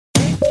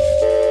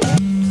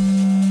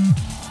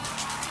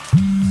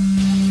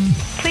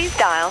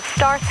dial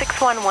star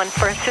 611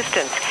 for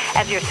assistance,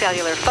 as your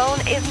cellular phone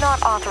is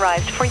not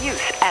authorized for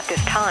use at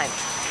this time.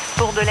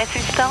 Pour de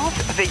l'assistance,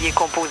 veuillez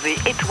composer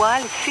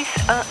étoile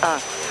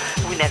 611.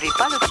 Vous n'avez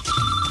pas le...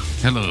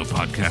 Hello,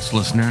 podcast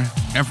listener.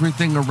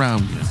 Everything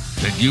around you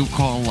that you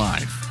call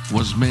life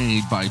was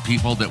made by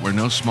people that were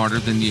no smarter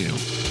than you.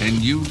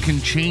 And you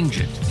can change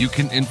it. You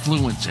can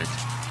influence it.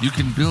 You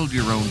can build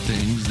your own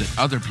things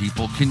that other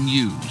people can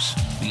use.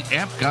 The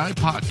App Guy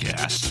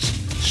Podcasts,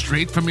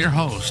 straight from your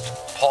host,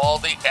 Paul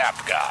the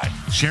App Guy,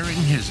 sharing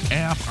his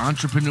app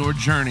entrepreneur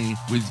journey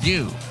with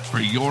you for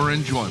your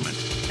enjoyment.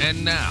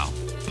 And now,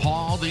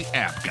 Paul the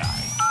App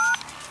Guy.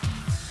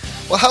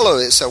 Well,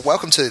 hello.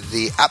 Welcome to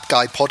the App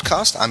Guy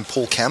Podcast. I'm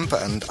Paul Kemp,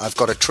 and I've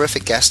got a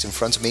terrific guest in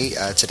front of me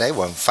today.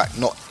 Well, in fact,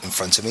 not in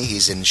front of me.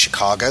 He's in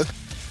Chicago,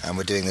 and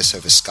we're doing this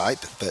over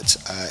Skype. But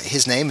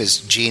his name is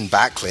Gene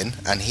Backlin,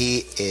 and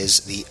he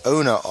is the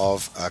owner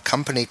of a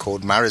company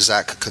called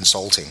Marizack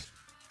Consulting.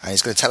 And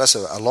he's going to tell us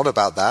a lot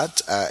about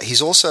that.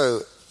 He's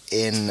also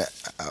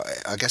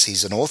I guess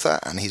he's an author,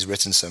 and he's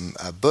written some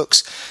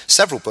books,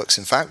 several books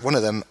in fact. One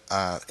of them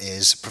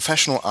is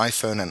Professional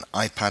iPhone and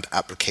iPad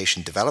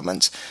Application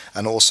Development,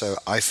 and also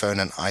iPhone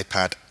and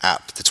iPad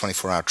App, the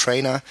 24-Hour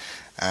Trainer,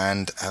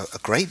 and a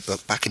great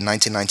book back in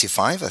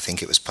 1995, I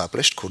think it was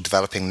published, called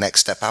Developing Next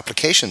Step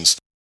Applications.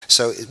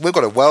 So we've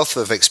got a wealth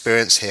of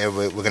experience here.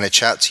 We're going to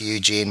chat to you,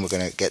 Gene. We're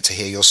going to get to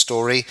hear your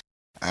story,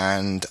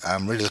 and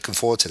I'm really looking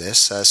forward to this.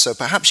 So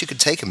perhaps you could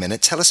take a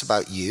minute, tell us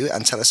about you,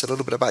 and tell us a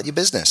little bit about your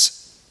business.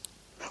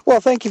 Well,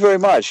 thank you very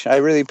much. I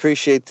really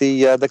appreciate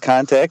the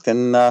contact.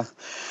 And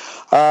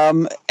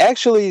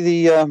actually,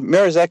 the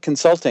Marizack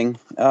Consulting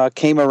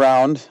came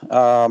around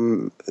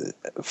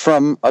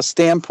from a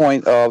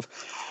standpoint of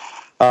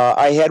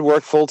I had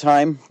worked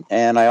full-time,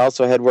 and I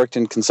also had worked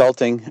in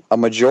consulting. A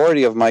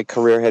majority of my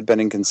career had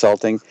been in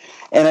consulting,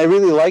 and I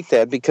really liked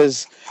that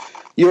because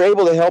you're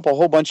able to help a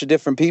whole bunch of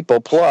different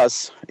people,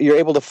 plus you're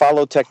able to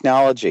follow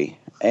technology.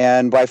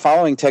 And by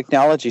following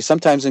technology,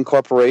 sometimes in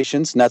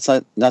corporations, not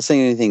saying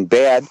anything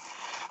bad,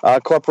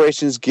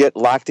 corporations get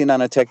locked in on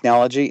a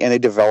technology and they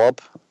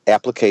develop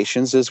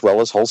applications as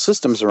well as whole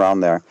systems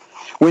around there.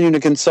 When you're in a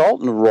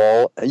consultant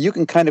role, you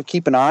can kind of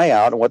keep an eye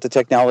out on what the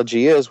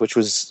technology is, which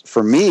was,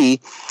 for me,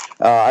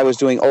 I was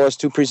doing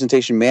OS2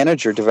 Presentation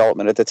Manager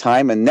development at the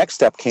time, and Next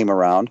Step came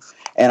around.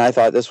 And I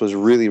thought this was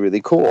really,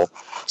 really cool.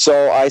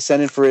 So I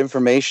sent in for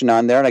information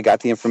on there, and I got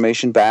the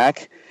information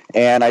back.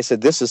 And I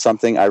said, this is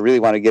something I really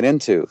want to get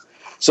into.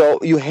 So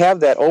you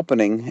have that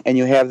opening, and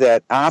you have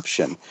that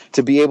option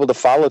to be able to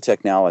follow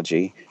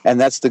technology.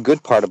 And that's the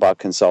good part about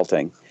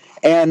consulting.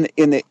 And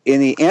in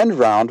the end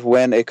round,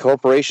 when a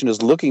corporation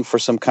is looking for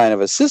some kind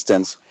of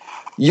assistance,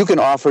 you can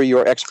offer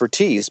your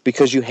expertise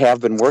because you have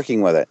been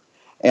working with it.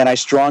 And I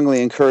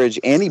strongly encourage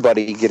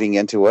anybody getting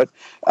into it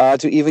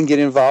to even get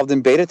involved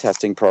in beta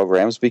testing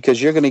programs,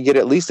 because you're going to get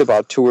at least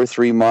about 2 or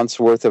 3 months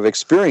worth of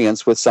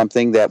experience with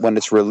something that when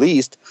it's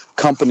released,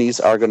 companies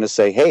are going to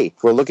say, hey,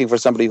 we're looking for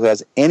somebody who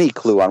has any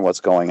clue on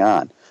what's going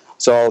on.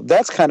 So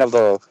that's kind of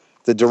the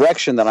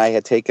direction that I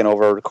had taken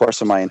over the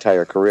course of my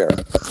entire career.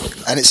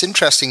 And it's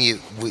interesting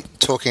we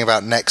talking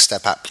about next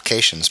step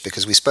applications,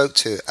 because we spoke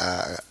to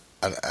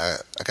I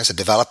guess a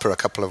developer a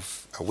couple of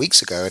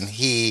weeks ago, and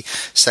he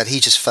said he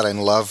just fell in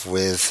love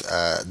with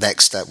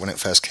Next Step when it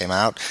first came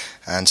out.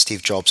 And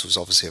Steve Jobs was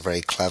obviously a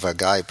very clever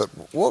guy. But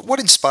what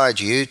inspired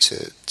you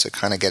to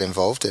kind of get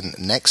involved in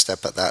Next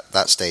Step at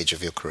that stage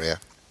of your career?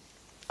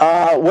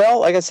 Well,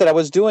 like I said,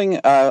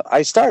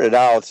 I started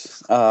out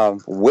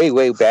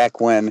way back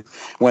when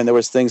there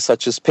was things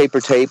such as paper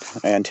tape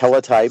and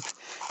teletype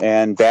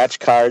and batch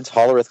cards,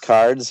 Hollerith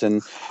cards,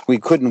 and we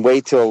couldn't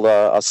wait till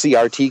a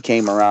CRT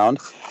came around.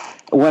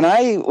 When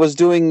I was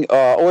doing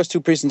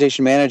OS2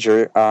 Presentation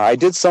Manager, I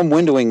did some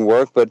windowing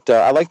work, but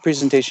I liked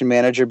Presentation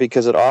Manager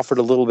because it offered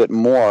a little bit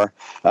more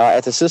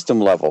at the system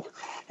level.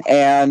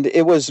 And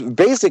it was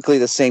basically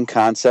the same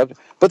concept,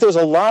 but there was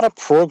a lot of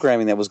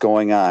programming that was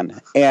going on.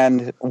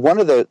 And one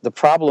of the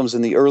problems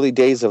in the early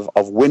days of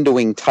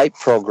windowing type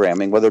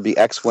programming, whether it be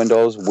X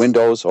Windows,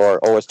 Windows, or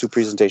OS2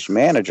 Presentation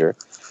Manager,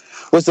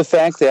 was the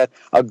fact that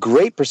a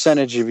great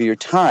percentage of your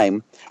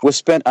time was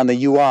spent on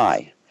the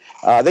UI.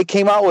 They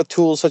came out with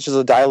tools such as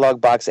a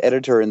dialog box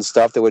editor and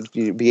stuff that would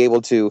be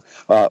able to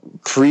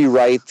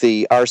pre-write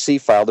the RC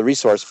file, the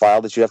resource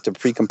file that you have to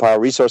pre-compile,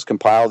 resource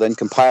compile, then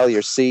compile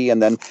your C,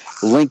 and then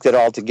link that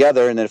all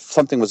together. And then if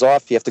something was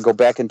off, you have to go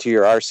back into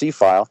your RC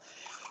file.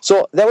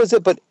 So that was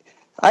it. But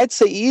I'd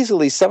say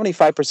easily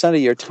 75% of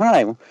your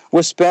time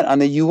was spent on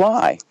the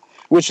UI,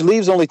 which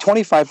leaves only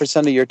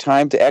 25% of your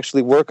time to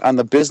actually work on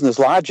the business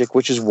logic,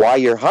 which is why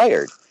you're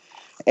hired.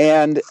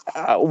 And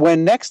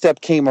when Next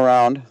Step came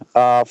around,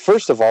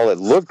 first of all, it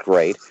looked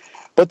great.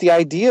 But the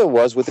idea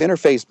was, with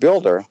Interface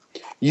Builder,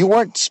 you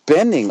weren't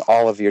spending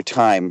all of your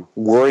time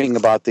worrying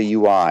about the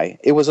UI.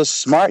 It was a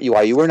smart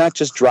UI. You were not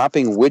just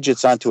dropping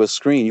widgets onto a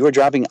screen. You were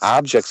dropping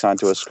objects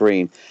onto a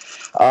screen.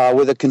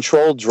 With a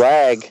controlled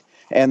drag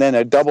and then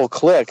a double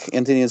click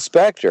into the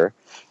inspector,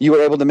 you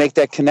were able to make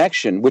that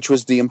connection, which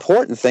was the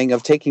important thing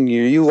of taking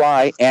your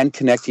UI and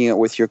connecting it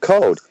with your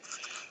code.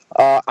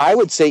 I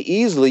would say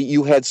easily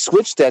you had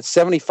switched that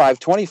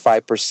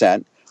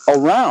 75-25%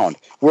 around,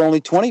 where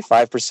only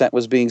 25%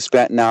 was being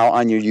spent now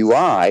on your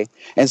UI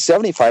and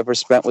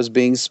 75% was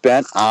being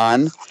spent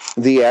on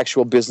the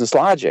actual business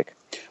logic.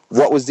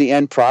 What was the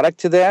end product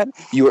to that?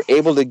 You were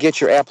able to get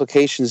your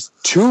applications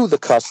to the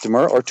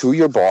customer or to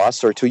your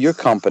boss or to your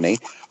company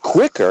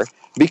quicker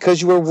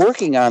because you were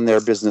working on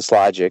their business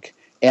logic.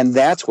 And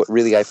that's what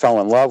really I fell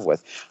in love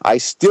with. I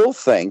still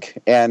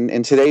think, and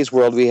in today's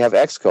world we have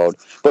Xcode,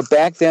 but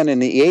back then in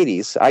the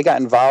 80s, I got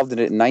involved in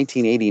it in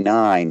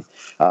 1989,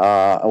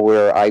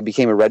 where I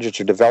became a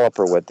registered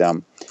developer with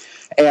them.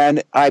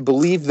 And I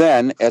believe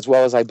then, as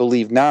well as I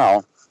believe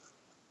now,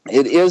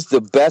 it is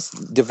the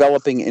best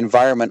developing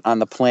environment on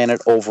the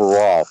planet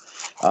overall.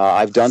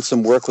 I've done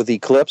some work with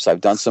Eclipse.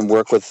 I've done some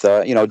work with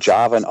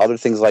Java and other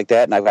things like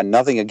that, and I've got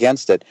nothing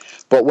against it.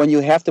 But when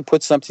you have to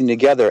put something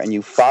together and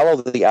you follow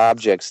the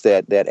objects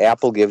that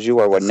Apple gives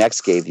you or what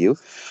Next gave you,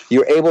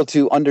 you're able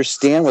to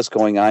understand what's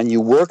going on.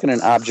 You work in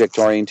an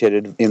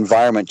object-oriented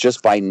environment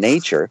just by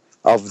nature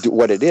of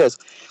what it is.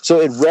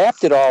 So it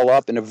wrapped it all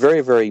up in a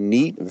very, very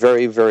neat,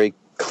 very, very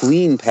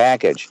clean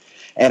package.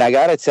 And I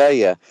got to tell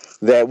you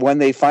that when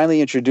they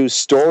finally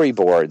introduced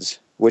storyboards,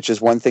 which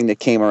is one thing that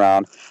came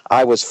around,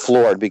 I was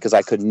floored because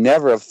I could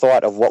never have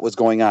thought of what was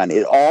going on.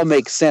 It all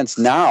makes sense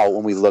now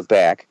when we look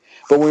back.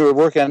 But when we were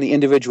working on the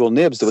individual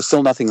nibs, there was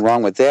still nothing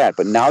wrong with that.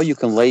 But now you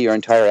can lay your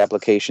entire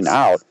application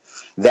out.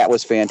 That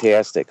was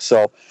fantastic.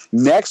 So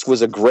Next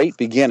was a great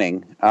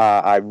beginning.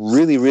 I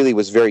really, really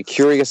was very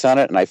curious on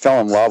it, and I fell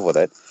in love with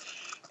it.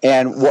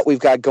 And what we've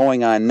got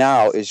going on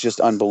now is just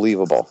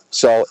unbelievable.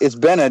 So it's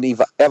been an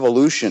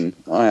evolution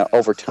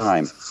over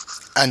time.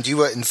 And you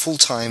were in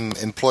full-time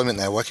employment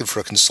there, working for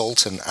a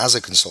consultant as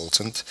a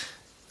consultant.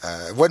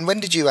 When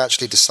did you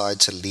actually decide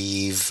to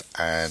leave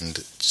and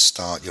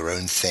start your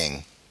own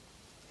thing?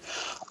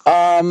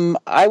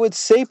 I would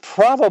say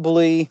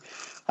probably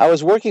I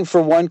was working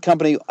for one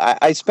company.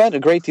 I spent a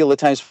great deal of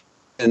time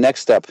in the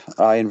Next Step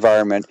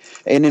environment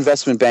in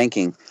investment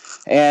banking.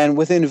 And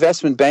with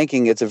investment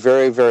banking, it's a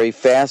very, very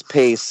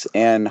fast-paced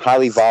and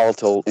highly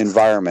volatile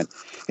environment.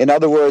 In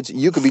other words,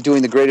 you could be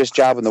doing the greatest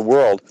job in the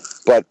world,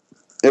 but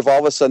if all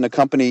of a sudden a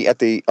company at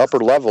the upper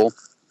level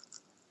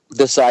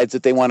decides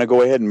that they want to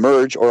go ahead and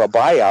merge or a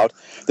buyout,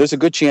 there's a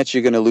good chance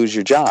you're going to lose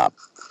your job.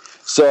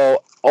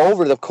 So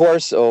over the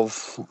course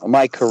of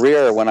my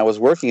career, when I was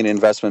working in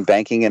investment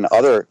banking and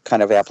other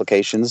kind of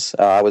applications,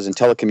 I was in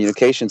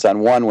telecommunications on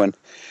one when it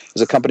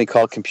was a company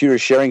called Computer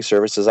Sharing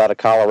Services out of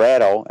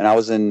Colorado, and I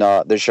was in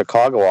the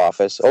Chicago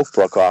office, Oak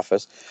Brook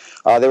office.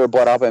 They were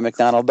bought out by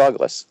McDonnell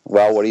Douglas.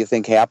 Well, what do you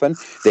think happened?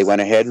 They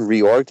went ahead and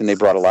reorged, and they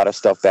brought a lot of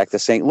stuff back to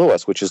St.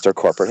 Louis, which is their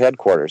corporate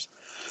headquarters.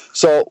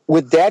 So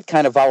with that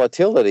kind of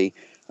volatility,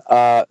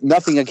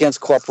 nothing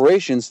against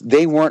corporations,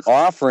 they weren't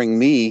offering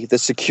me the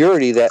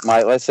security that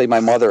let's say my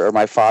mother or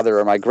my father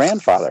or my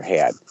grandfather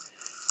had.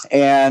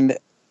 And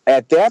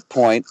at that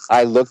point,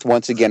 I looked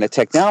once again at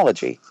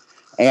technology.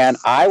 And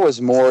I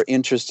was more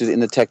interested in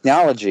the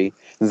technology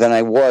than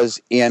I was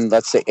in,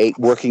 let's say,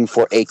 working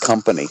for a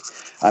company.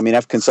 I mean,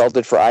 I've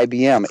consulted for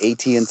IBM,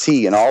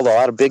 AT&T, and a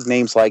lot of big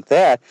names like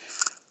that.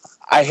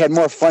 I had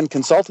more fun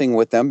consulting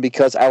with them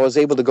because I was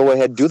able to go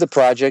ahead and do the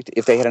project.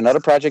 If they had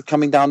another project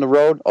coming down the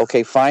road,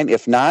 okay, fine.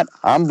 If not,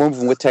 I'm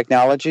moving with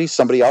technology.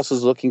 Somebody else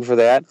is looking for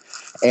that.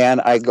 And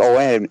I go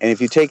in. And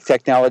if you take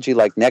technology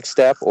like Next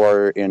Step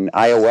or in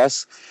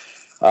iOS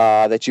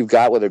that you've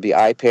got, whether it be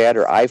iPad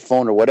or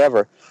iPhone or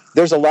whatever,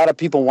 there's a lot of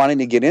people wanting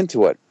to get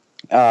into it.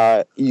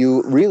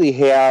 You really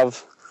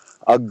have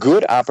a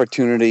good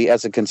opportunity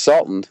as a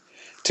consultant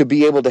to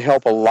be able to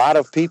help a lot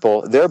of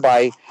people.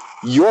 Thereby,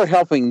 you're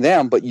helping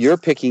them, but you're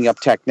picking up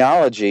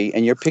technology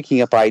and you're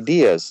picking up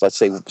ideas. Let's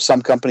say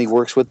some company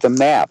works with the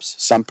maps.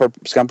 Some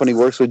company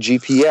works with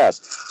GPS.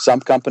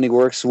 Some company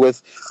works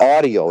with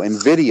audio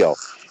and video.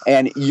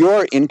 And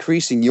you're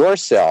increasing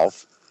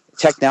yourself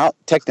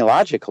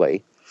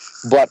technologically,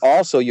 but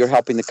also you're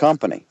helping the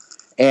company.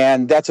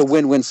 And that's a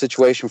win-win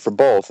situation for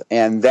both.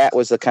 And that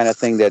was the kind of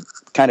thing that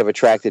kind of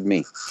attracted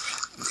me.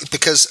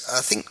 Because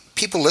I think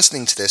people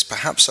listening to this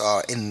perhaps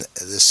are in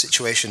the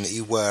situation that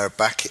you were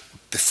back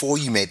before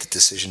you made the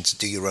decision to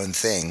do your own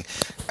thing.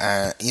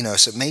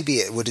 So maybe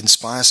it would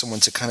inspire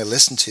someone to kind of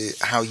listen to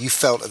how you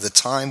felt at the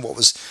time. What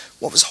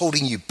was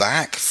holding you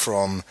back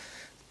from,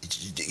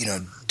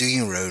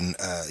 doing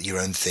your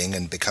own thing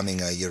and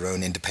becoming your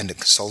own independent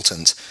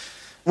consultant?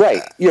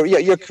 Right.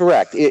 You're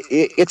correct.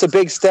 It's a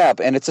big step,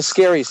 and it's a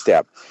scary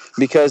step,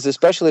 because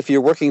especially if you're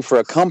working for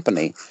a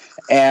company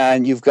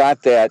and you've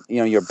got that,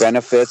 your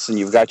benefits and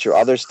you've got your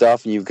other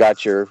stuff and you've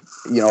got your,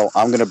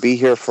 I'm going to be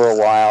here for a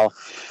while.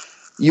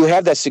 You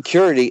have that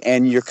security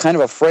and you're kind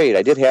of afraid.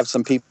 I did have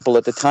some people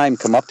at the time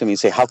come up to me and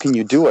say, how can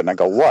you do it? And I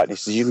go, what? He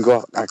says, you can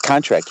go on a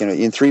contract.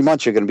 In 3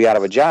 months you're going to be out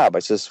of a job. I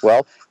says,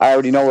 well, I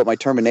already know what my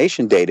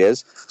termination date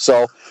is.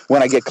 So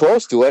when I get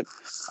close to it,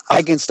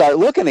 I can start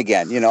looking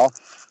again,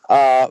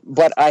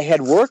 But I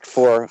had worked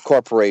for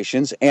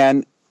corporations,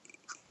 and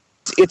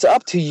It's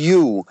up to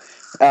you,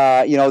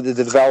 the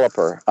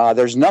developer.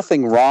 There's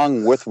nothing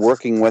wrong with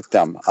working with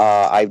them.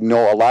 I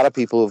know a lot of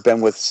people who've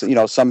been with,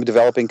 some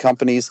developing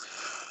companies,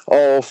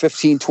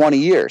 15, 20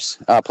 years.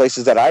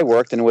 Places that I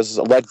worked and was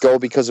let go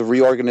because of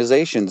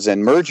reorganizations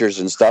and mergers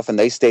and stuff, and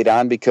they stayed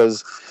on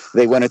because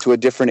they went into a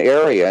different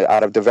area.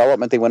 Out of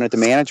development, they went into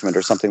management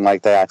or something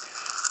like that.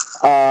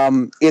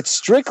 It's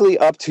strictly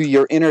up to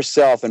your inner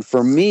self, and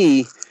for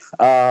me,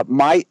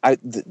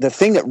 the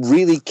thing that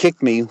really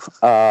kicked me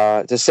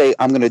to say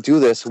I'm going to do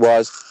this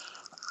was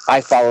I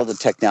followed the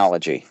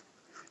technology,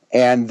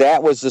 and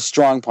that was the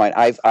strong point.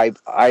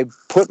 I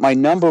put my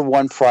number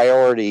one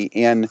priority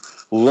in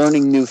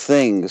learning new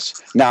things.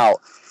 Now,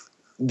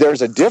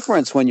 there's a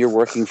difference when you're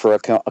working for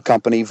a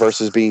company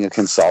versus being a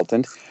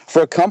consultant.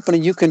 For a company,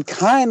 you can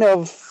kind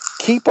of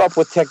keep up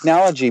with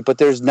technology, but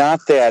there's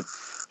not that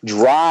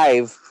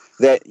drive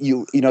that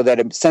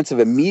that sense of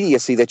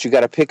immediacy that you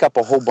got to pick up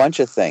a whole bunch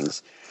of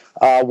things.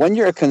 When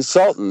you're a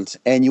consultant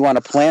and you want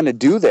to plan to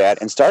do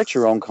that and start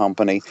your own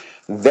company,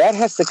 that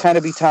has to kind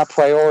of be top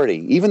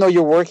priority. Even though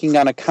you're working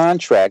on a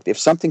contract, if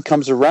something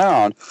comes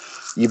around,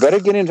 you better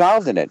get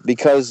involved in it,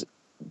 because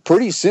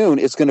pretty soon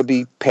it's going to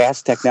be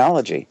past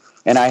technology.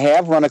 And I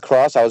have run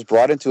across, I was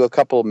brought into a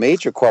couple of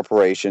major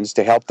corporations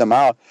to help them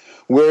out,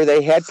 where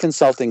they had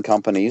consulting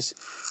companies,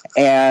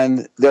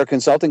 and their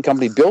consulting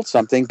company built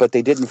something, but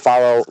they didn't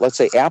follow, let's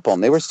say, Apple,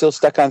 and they were still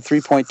stuck on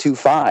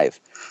 3.25.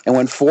 And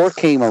when 4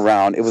 came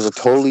around, it was a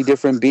totally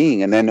different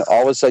being. And then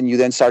all of a sudden, you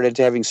then started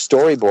having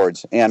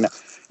storyboards and,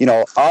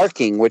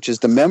 arcing, which is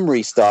the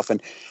memory stuff.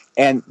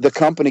 And the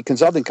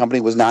consulting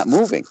company was not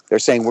moving. They're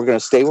saying, we're going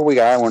to stay where we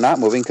are, and we're not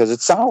moving because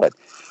it's solid.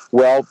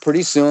 Well,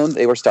 pretty soon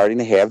they were starting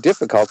to have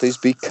difficulties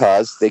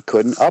because they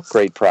couldn't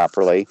upgrade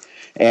properly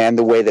and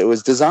the way that it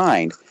was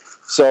designed.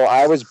 So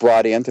I was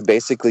brought in to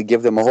basically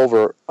give them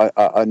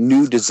a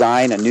new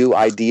design, a new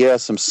idea,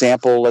 some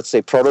sample, let's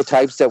say,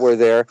 prototypes that were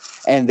there,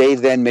 and they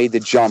then made the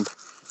jump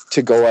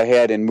to go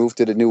ahead and move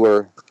to the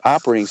newer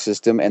operating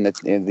system and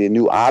the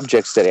new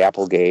objects that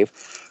Apple gave,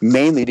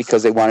 mainly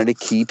because they wanted to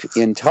keep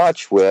in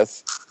touch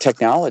with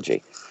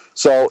technology.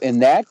 So in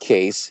that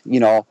case,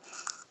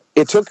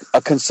 it took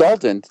a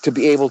consultant to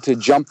be able to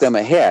jump them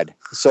ahead.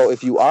 So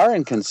if you are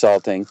in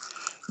consulting,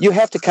 you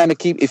have to kind of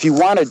if you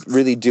want to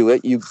really do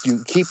it, you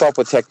keep up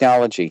with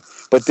technology.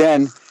 But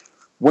then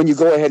when you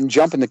go ahead and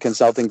jump into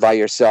consulting by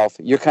yourself,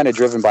 you're kind of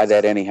driven by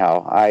that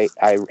anyhow. I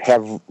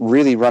have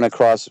really run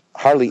across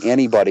hardly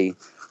anybody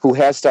who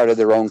has started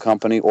their own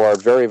company or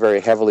very, very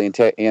heavily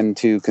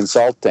into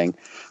consulting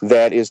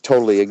that is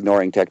totally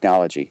ignoring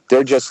technology.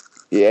 They're just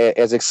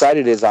as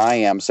excited as I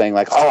am, saying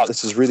like, oh,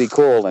 this is really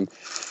cool, and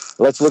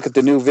let's look at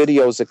the new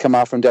videos that come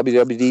out from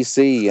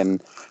WWDC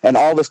and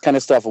all this kind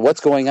of stuff. What's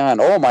going on?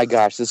 Oh my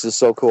gosh, this is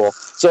so cool.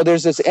 So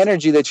there's this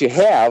energy that you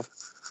have,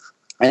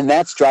 and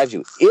that drives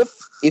you.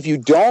 If you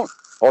don't,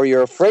 or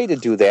you're afraid to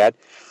do that,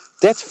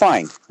 that's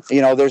fine.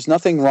 There's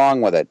nothing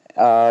wrong with it.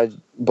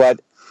 But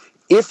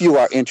if you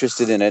are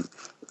interested in it,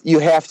 you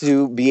have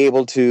to be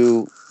able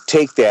to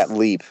take that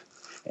leap.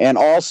 And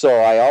also,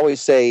 I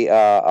always say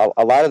a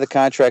lot of the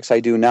contracts I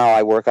do now,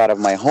 I work out of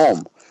my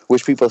home,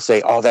 which people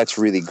say, oh, that's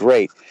really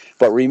great.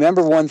 But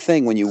remember one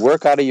thing, when you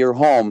work out of your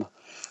home,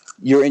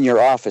 you're in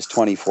your office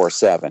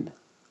 24/7.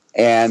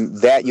 And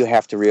that you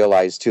have to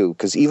realize too,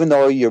 because even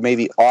though you're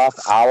maybe off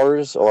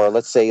hours, or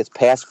let's say it's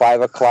past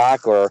 5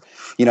 o'clock, or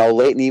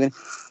late in the evening,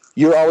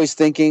 you're always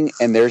thinking,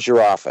 and there's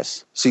your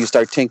office. So you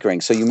start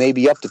tinkering. So you may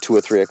be up to 2 or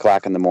 3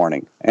 o'clock in the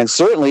morning. And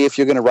certainly if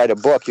you're going to write a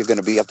book, you're going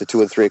to be up to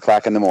 2 or 3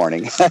 o'clock in the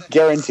morning.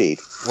 Guaranteed.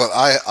 Well,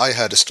 I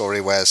heard a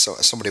story where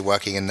somebody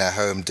working in their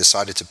home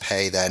decided to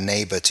pay their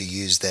neighbor to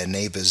use their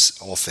neighbor's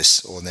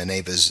office or their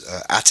neighbor's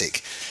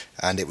attic.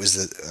 And it was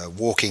the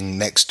walking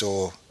next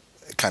door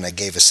kind of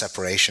gave a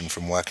separation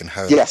from work and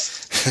home.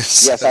 Yes,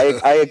 yes,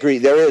 I agree.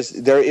 There is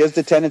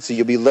the tendency.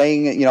 You'll be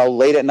laying,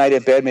 late at night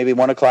at bed, maybe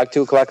 1 o'clock,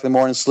 2 o'clock in the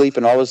morning, sleep,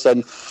 and all of a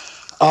sudden,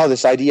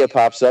 this idea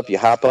pops up. You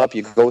hop up,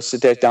 you go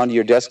sit there down to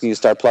your desk, and you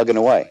start plugging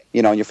away.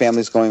 And your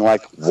family's going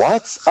like,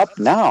 "What's up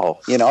now?"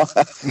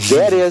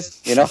 That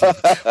is, Well,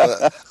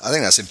 I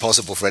think that's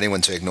impossible for anyone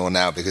to ignore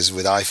now, because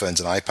with iPhones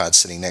and iPads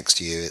sitting next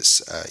to you,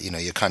 it's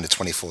you're kind of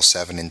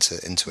 24/7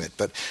 into it.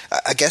 But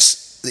I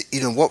guess.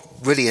 What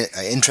really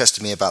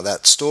interested me about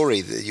that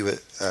story that you were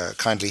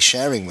kindly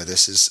sharing with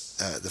us is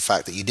the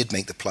fact that you did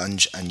make the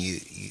plunge and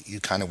you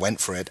kind of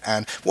went for it.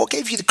 And what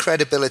gave you the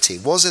credibility?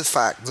 Was it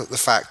the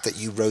fact that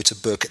you wrote a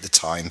book at the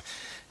time?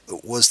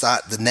 Was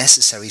that the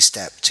necessary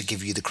step to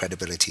give you the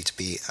credibility to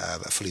be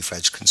a fully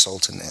fledged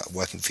consultant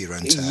working for your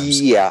own terms?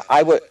 Yeah,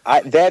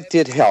 that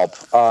did help.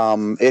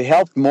 It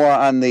helped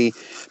more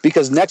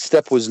because Next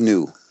Step was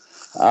new.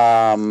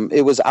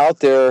 It was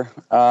out there,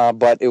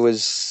 but it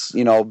was,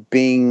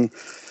 being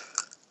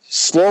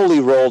slowly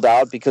rolled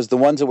out, because the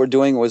ones that were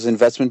doing was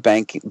investment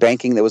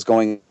banking that was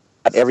going,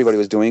 not everybody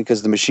was doing,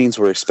 because the machines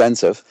were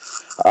expensive.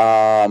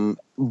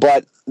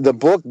 But the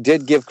book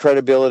did give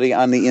credibility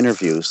on the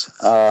interviews.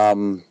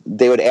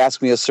 They would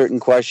ask me a certain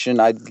question.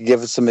 I'd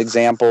give some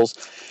examples.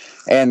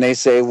 And they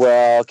say,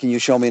 well, can you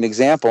show me an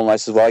example? And I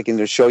said, well, I can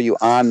either show you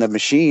on the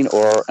machine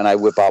and I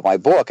whip out my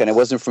book. And it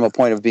wasn't from a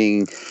point of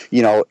being,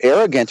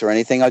 arrogant or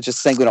anything. I was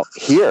just saying,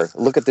 here,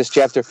 look at this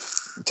chapter.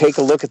 Take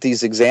a look at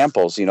these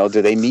examples. Do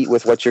they meet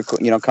with what your,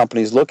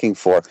 company's looking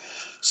for?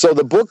 So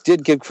the book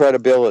did give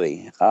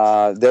credibility.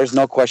 There's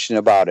no question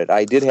about it.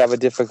 I did have a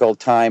difficult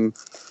time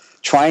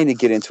trying to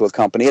get into a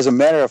company. As a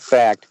matter of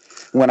fact,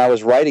 when I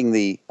was writing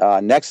the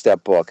Next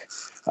Step book,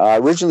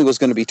 originally was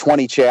going to be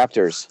 20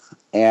 chapters.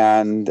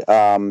 And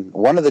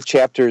one of the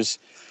chapters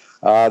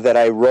that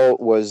I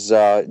wrote was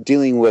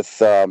dealing with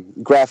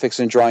graphics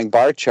and drawing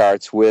bar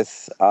charts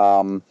with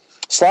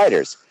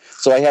sliders.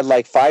 So I had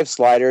like 5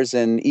 sliders,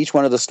 and each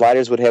one of the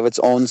sliders would have its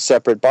own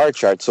separate bar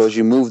chart. So as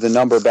you move the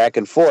number back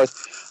and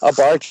forth, a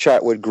bar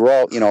chart would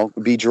grow,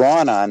 be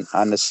drawn on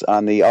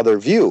the other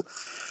view.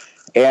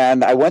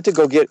 And I went to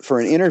go get for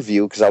an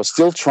interview because I was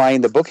still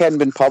trying. The book hadn't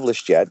been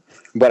published yet,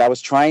 but I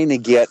was trying to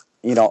get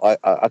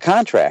a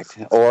contract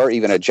or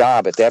even a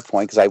job at that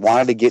point because I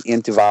wanted to get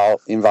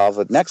involved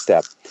with Next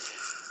Step.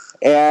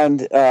 And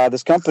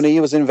this company,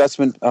 it was an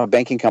investment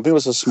banking company, it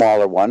was a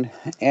smaller one,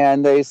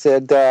 and they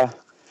said,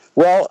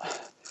 well,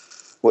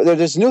 there's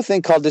this new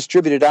thing called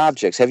distributed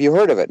objects. Have you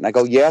heard of it? And I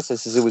go, yes. I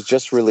says, it was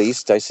just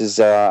released. I says,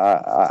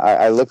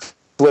 I looked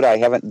to it. I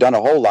haven't done a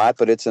whole lot,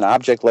 but it's an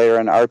object layer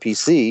in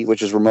RPC,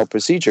 which is remote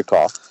procedure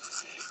call.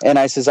 And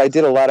I says, I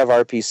did a lot of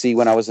RPC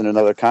when I was in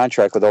another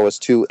contract with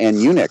OS2 and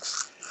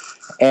Unix.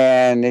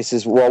 And he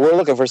says, well, we're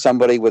looking for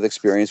somebody with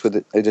experience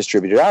with a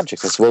distributed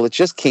objects. I said, well, it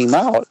just came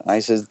out. I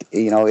says,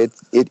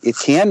 it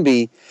can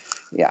be,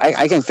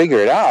 I can figure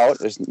it out.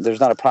 There's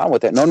not a problem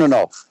with that.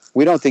 No.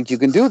 We don't think you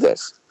can do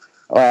this.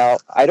 Well,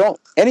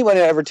 anyone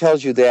who ever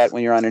tells you that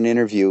when you're on an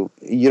interview,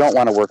 you don't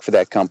want to work for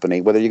that company,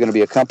 whether you're going to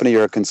be a company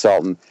or a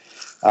consultant.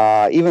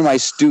 Even my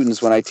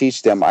students, when I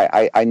teach them,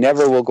 I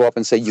never will go up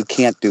and say, you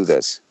can't do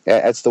this.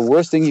 That's the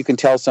worst thing you can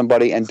tell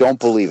somebody, and don't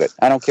believe it.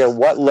 I don't care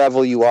what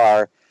level you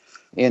are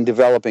in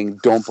developing,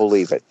 don't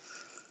believe it.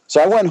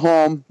 So I went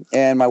home,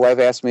 and my wife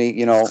asked me,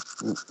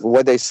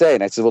 what'd they say?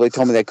 And I said, well, they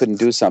told me they couldn't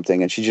do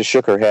something. And she just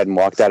shook her head and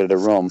walked out of the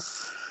room.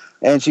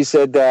 And she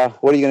said,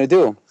 what are you going to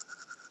do?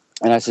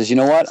 And I says, you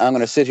know what? I'm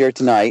going to sit here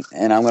tonight,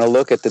 and I'm going to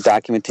look at the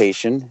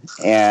documentation.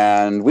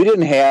 And we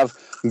didn't have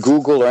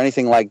Google or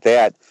anything like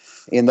that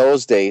in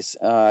those days.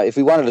 If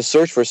we wanted to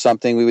search for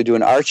something, we would do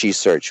an Archie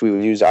search. We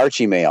would use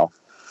Archie Mail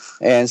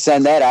and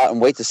send that out and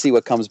wait to see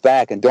what comes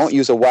back. And don't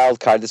use a wild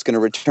card that's going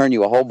to return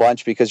you a whole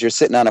bunch because you're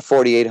sitting on a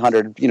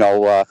 4800,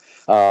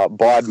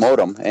 baud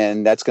modem,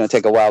 and that's going to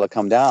take a while to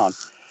come down.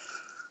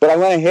 But I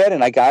went ahead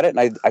and I got it,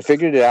 and I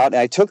figured it out, and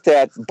I took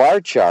that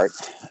bar chart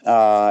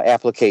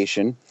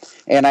application,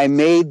 and I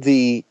made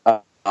the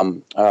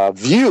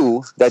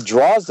view that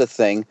draws the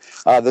thing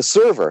the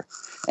server.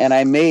 And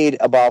I made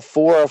about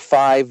 4 or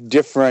 5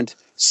 different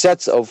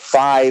sets of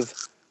 5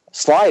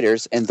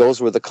 sliders, and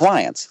those were the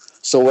clients.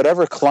 So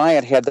whatever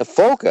client had the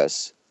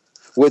focus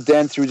would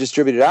then, through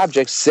distributed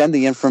objects, send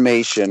the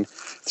information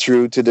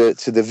through to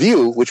the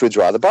view, which would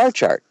draw the bar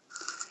chart.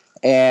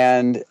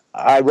 And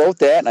I wrote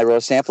that, and I wrote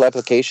a sample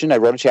application. I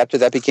wrote a chapter.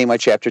 That became my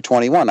chapter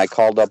 21. I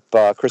called up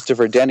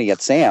Christopher Denny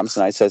at Sam's,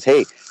 and I says,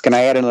 hey, can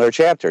I add another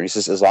chapter? And he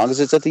says, as long as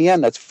it's at the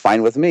end, that's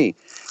fine with me.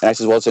 And I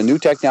says, well, it's a new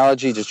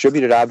technology,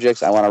 distributed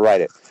objects. I want to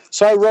write it.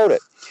 So I wrote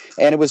it,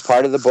 and it was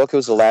part of the book. It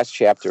was the last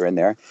chapter in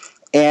there.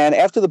 And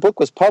after the book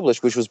was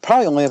published, which was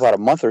probably only about a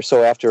month or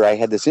so after I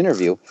had this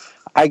interview,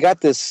 I got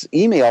this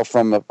email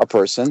from a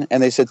person,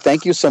 and they said,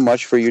 thank you so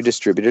much for your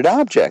distributed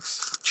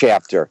objects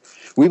chapter.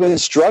 We've been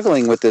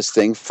struggling with this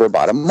thing for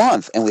about a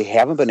month, and we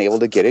haven't been able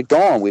to get it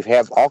going. We've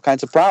had all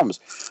kinds of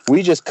problems.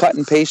 We just cut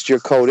and paste your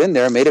code in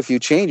there, made a few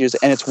changes,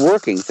 and it's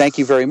working. Thank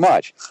you very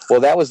much. Well,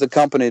 that was the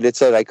company that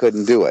said I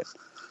couldn't do it.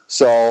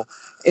 So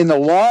in the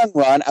long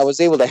run, I was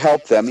able to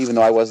help them, even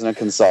though I wasn't a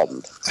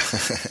consultant.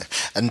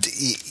 And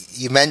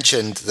you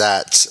mentioned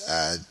that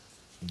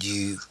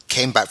you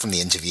came back from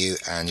the interview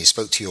and you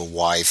spoke to your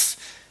wife.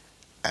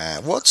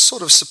 What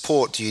sort of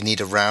support do you need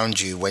around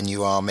you when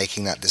you are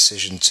making that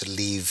decision to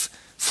leave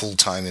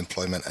full-time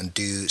employment and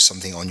do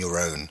something on your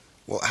own?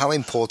 Well, how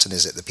important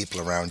is it, the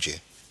people around you?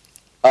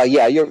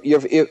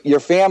 Your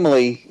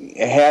family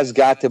has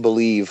got to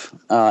believe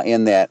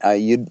in that.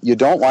 You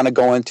don't want to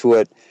go into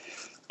it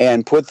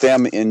and put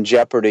them in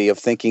jeopardy of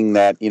thinking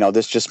that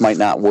this just might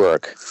not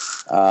work.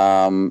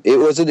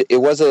 It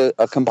was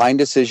a combined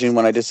decision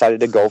when I decided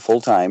to go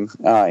full time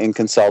in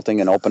consulting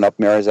and open up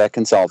Marizack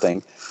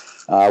Consulting.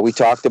 We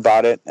talked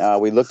about it.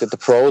 We looked at the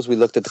pros. We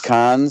looked at the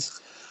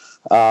cons.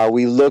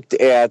 We looked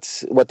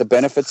at what the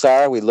benefits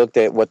are. We looked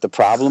at what the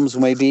problems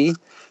may be.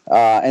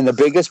 And the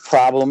biggest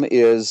problem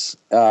is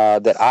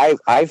that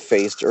I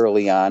faced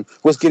early on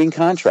was getting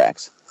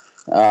contracts.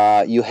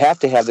 You have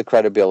to have the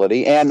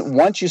credibility, and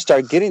once you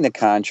start getting the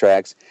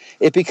contracts,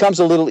 it becomes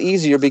a little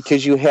easier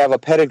because you have a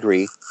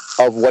pedigree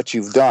of what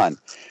you've done.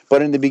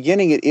 But in the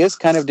beginning, it is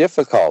kind of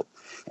difficult,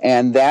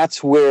 and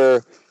that's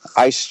where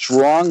I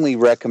strongly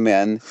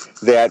recommend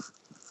that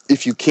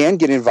if you can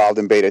get involved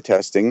in beta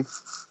testing,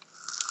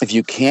 if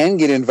you can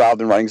get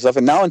involved in writing stuff,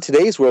 and now in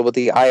today's world with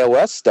the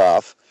iOS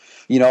stuff,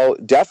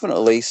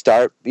 definitely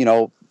start,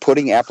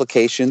 putting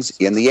applications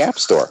in the App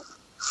Store.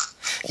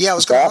 Yeah, I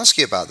was going to ask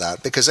you about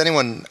that, because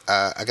anyone,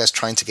 I guess,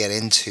 trying to get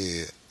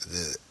into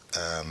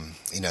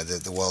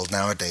the world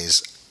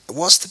nowadays,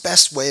 what's the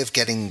best way of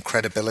getting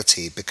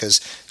credibility? Because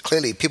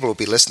clearly people will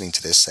be listening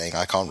to this saying,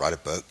 I can't write a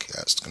book.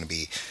 That's going to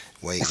be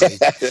way.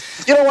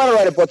 You don't want to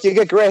write a book. You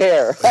get gray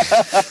hair.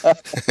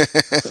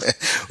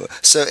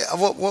 So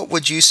what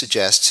would you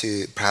suggest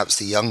to perhaps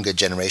the younger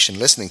generation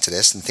listening to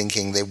this and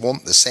thinking they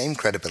want the same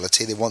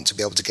credibility, they want to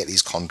be able to get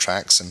these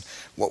contracts, and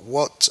what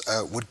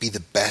would be the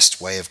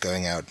best way of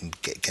going out and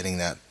getting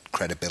that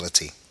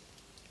credibility?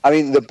 I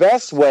mean, the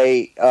best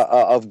way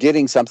of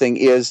getting something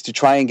is to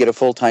try and get a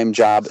full-time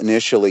job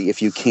initially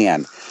if you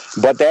can.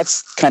 But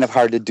that's kind of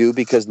hard to do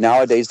because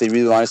nowadays they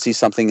really want to see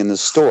something in the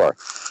store.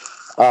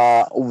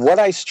 What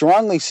I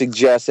strongly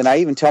suggest, and I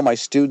even tell my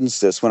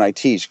students this when I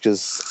teach,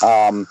 because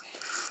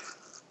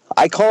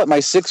I call it my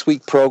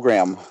 6-week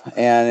program,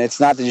 and it's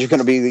not that you're going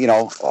to be,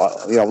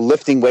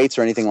 lifting weights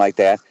or anything like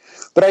that.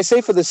 But I say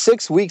for the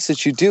 6 weeks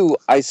that you do,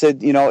 I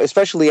said,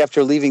 especially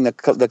after leaving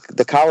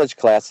the college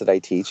class that I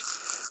teach,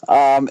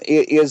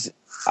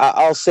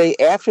 I'll say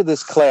after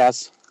this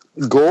class,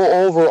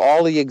 go over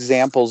all the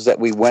examples that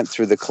we went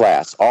through the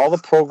class, all the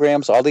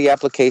programs, all the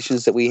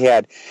applications that we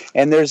had.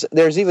 And there's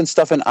even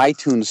stuff in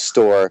iTunes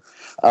Store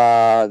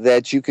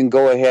that you can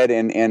go ahead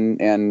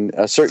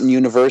and certain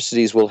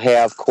universities will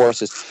have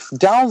courses.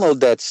 Download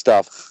that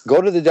stuff.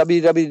 Go to the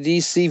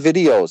WWDC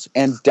videos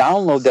and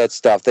download that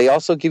stuff. They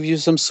also give you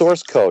some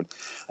source code.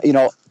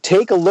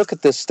 Take a look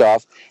at this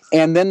stuff.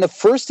 And then the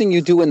first thing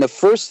you do in the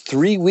first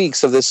 3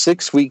 weeks of the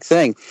 6-week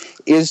thing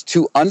is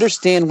to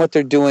understand what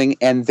they're doing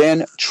and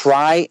then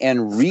try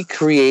and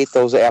recreate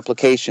those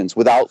applications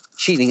without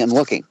cheating and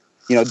looking.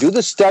 Do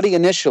the study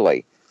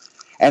initially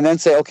and then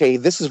say, okay,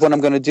 this is what I'm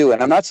going to do.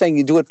 And I'm not saying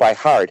you do it by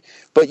heart,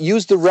 but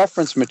use the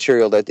reference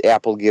material that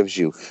Apple gives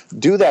you.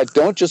 Do that.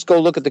 Don't just go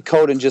look at the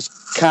code and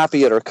just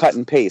copy it or cut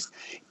and paste.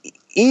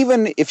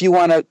 Even if you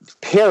want to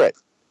parrot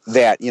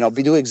that,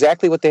 do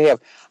exactly what they have.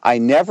 I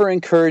never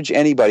encourage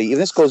anybody,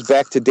 and this goes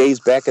back to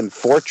days back in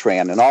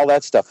Fortran and all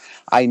that stuff.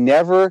 I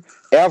never,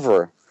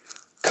 ever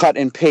cut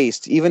and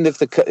paste, even if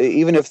the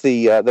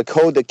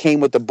code that came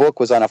with the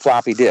book was on a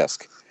floppy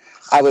disk.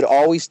 I would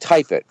always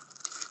type it.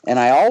 And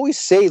I always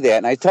say that,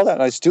 and I tell that to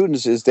my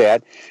students, is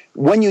that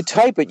when you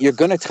type it, you're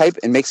going to type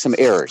and make some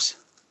errors.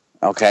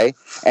 Okay?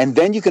 And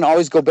then you can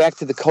always go back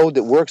to the code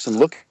that works and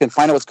look and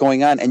find out what's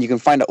going on, and you can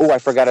find out, I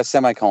forgot a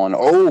semicolon.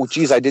 Oh,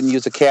 geez, I didn't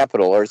use a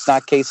capital, or it's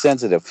not case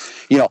sensitive.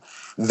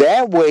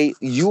 That way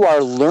you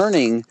are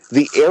learning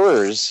the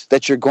errors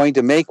that you're going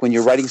to make when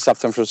you're writing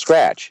something from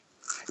scratch.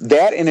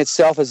 That in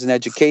itself is an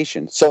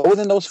education. So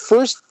within those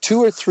first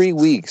 2 or 3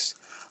 weeks,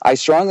 I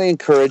strongly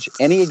encourage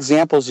any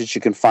examples that you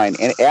can find,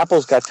 and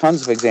Apple's got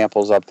tons of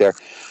examples up there.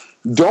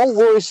 Don't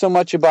worry so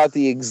much about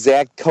the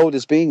exact code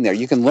as being there.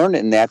 You can learn it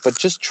in that, but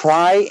just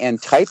try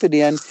and type it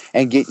in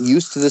and get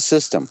used to the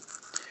system.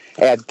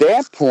 At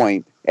that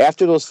point,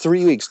 after those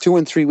 3 weeks, 2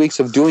 and 3 weeks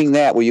of doing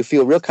that, where you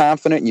feel real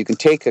confident and you can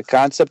take a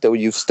concept that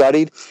you've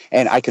studied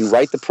and I can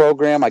write the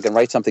program, I can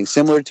write something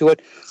similar to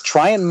it,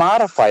 try and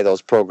modify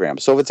those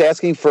programs. So if it's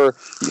asking for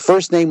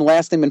first name,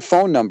 last name, and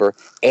phone number,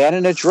 add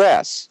an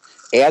address.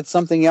 Add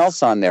something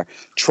else on there.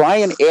 Try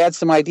and add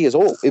some ideas.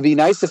 Oh, it'd be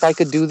nice if I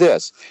could do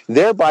this.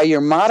 Thereby,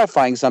 you're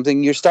modifying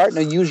something. You're starting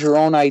to use your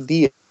own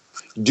idea.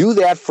 Do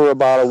that for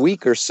about a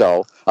week or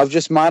so of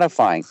just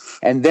modifying.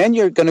 And then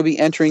you're going to be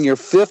entering your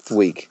 5th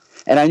week.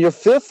 And on your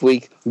 5th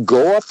week,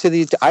 go up to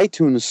the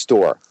iTunes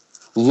Store.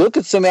 Look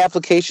at some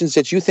applications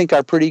that you think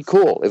are pretty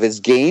cool. If it's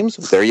games,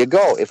 there you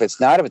go. If it's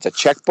not, if it's a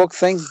checkbook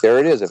thing, there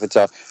it is. If it's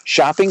a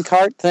shopping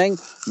cart thing,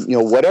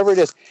 whatever it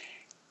is.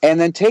 And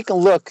then take a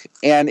look,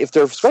 and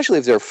especially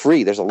if they're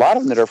free, there's a lot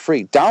of them that are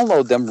free,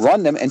 download them,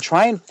 run them, and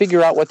try and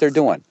figure out what they're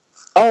doing.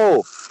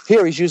 Oh,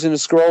 here he's using a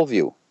scroll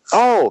view.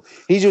 Oh,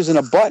 he's using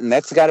a button.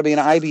 That's got to be an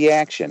IB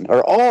action.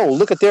 Or,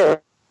 look at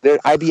their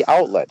IB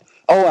outlet.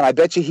 Oh, and I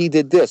bet you he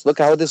did this. Look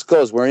how this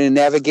goes. We're in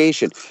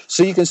navigation.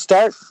 So you can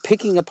start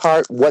picking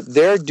apart what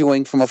they're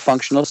doing from a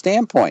functional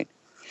standpoint.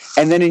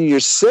 And then in your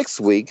 6th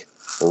week,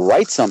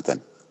 write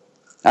something.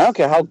 I don't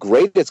care how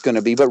great it's going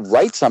to be, but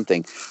write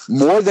something.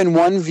 More than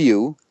one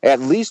view,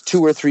 at least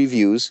 2 or 3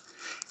 views,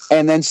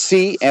 and then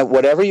see at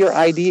whatever your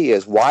idea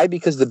is. Why?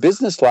 Because the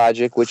business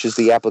logic, which is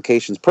the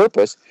application's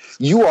purpose,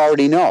 you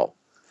already know.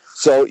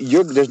 So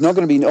there's not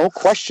going to be no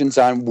questions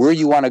on where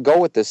you want to go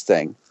with this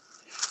thing.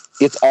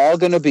 It's all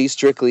going to be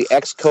strictly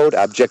Xcode,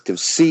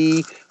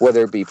 Objective-C,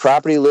 whether it be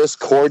property list,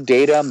 core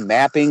data,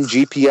 mapping,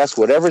 GPS,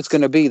 whatever it's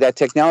going to be, that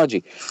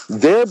technology.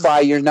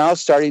 Thereby, you're now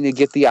starting to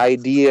get the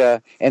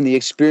idea and the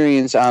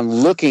experience on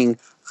looking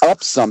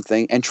up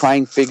something and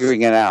trying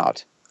figuring it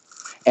out.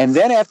 And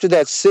then after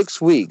that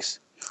 6 weeks,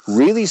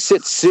 really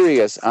sit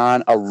serious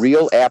on a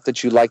real app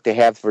that you'd like to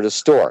have for the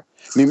store.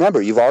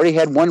 Remember, you've already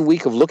had 1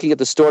 week of looking at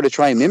the store to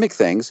try and mimic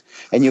things,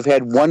 and you've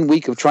had 1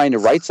 week of trying to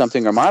write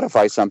something or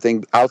modify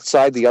something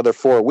outside the other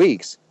 4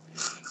 weeks.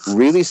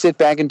 Really sit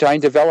back and try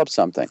and develop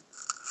something.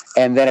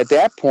 And then at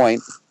that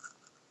point,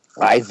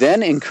 I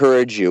then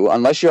encourage you,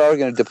 unless you're already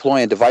going to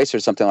deploy a device or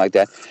something like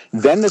that,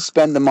 then to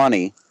spend the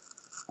money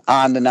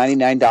on the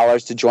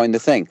 $99 to join the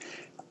thing.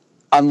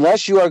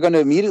 Unless you are going to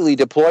immediately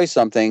deploy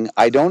something,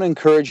 I don't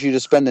encourage you to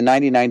spend the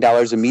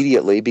 $99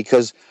 immediately,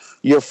 because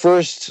your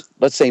first,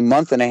 let's say,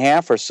 month and a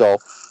half or so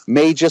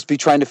may just be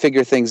trying to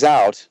figure things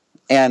out.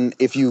 And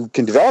if you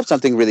can develop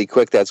something really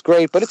quick, that's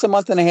great, but it's a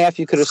month and a half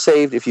you could have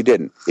saved if you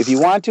didn't. If you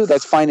want to,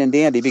 that's fine and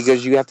dandy,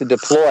 because you have to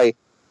deploy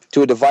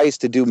to a device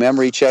to do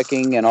memory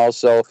checking, and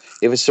also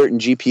if a certain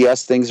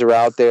GPS things are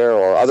out there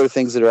or other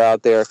things that are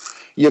out there,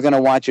 you're going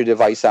to want your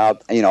device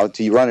out,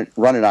 to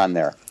run it on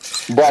there.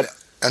 But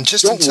and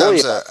just in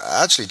terms of,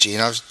 actually, Gene,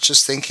 I was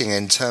just thinking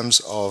in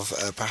terms of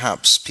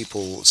perhaps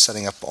people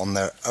setting up on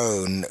their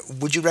own,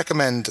 would you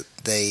recommend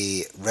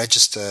they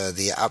register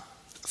the app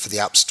for the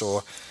App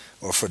Store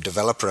or for a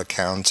developer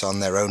account on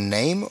their own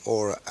name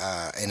or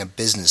in a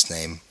business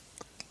name?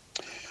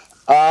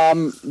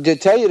 To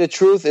tell you the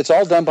truth, it's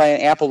all done by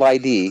an Apple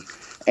ID.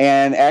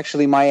 And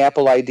actually, my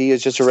Apple ID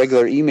is just a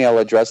regular email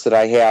address that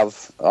I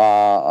have,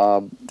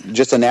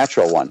 just a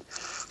natural one.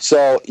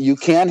 So you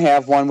can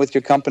have one with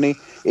your company.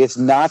 It's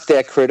not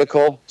that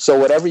critical. So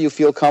whatever you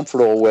feel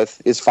comfortable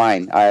with is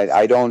fine.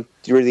 I don't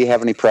really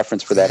have any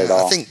preference for that at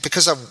all. I think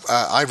because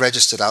I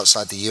registered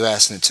outside the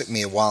US, and it took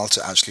me a while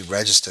to actually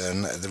register.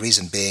 And the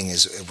reason being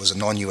is it was a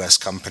non-US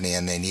company,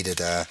 and they needed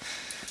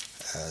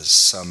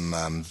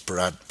some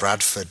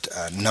Bradford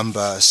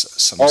number.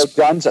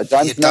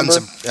 Dunn's number?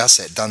 That's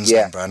it, Dunn's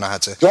number. And I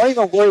had to... Don't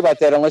even worry about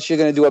that unless you're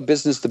going to do a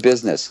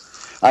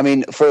business-to-business. I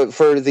mean, for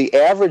the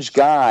average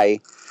guy,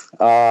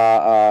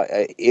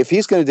 if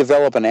he's going to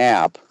develop an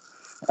app,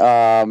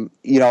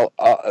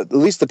 at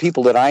least the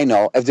people that I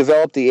know have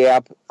developed the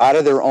app out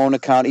of their own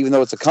account. Even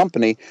though it's a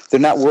company, they're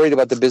not worried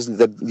about the business,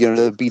 the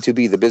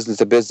B2B, the business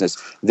to business.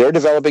 They're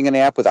developing an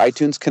app with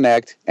iTunes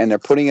Connect, and they're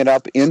putting it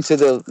up into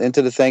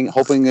the thing,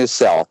 hoping to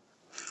sell.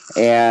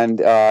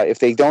 And if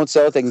they don't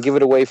sell it, they can give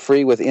it away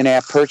free with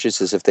in-app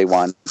purchases if they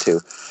want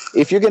to.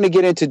 If you're going to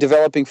get into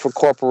developing for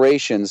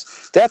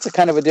corporations, that's a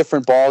kind of a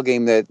different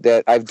ballgame.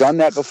 That I've done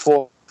that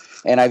before.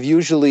 And I've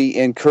usually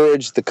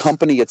encouraged the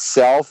company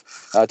itself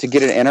to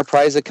get an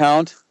enterprise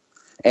account,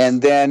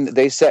 and then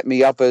they set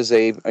me up as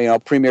a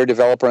premier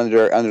developer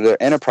under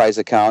their enterprise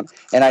account,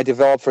 and I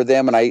develop for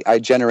them, and I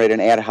generate an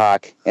ad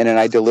hoc, and then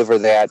I deliver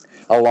that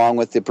along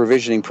with the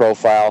provisioning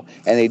profile,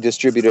 and they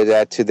distribute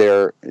that to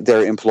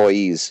their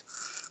employees.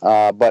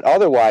 But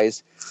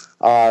otherwise,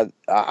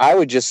 I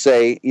would just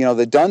say,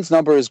 the Dunn's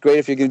number is great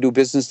if you're going to do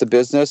business to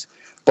business.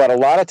 But a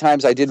lot of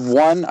times I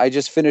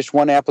just finished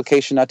one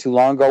application not too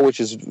long ago, which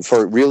is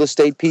for real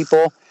estate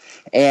people,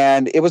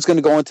 and it was going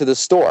to go into the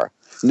store.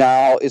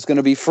 Now it's going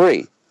to be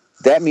free.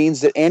 That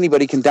means that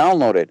anybody can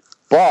download it,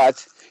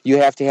 but you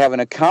have to have an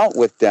account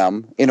with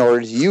them in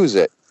order to use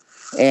it.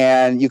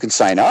 And you can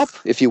sign up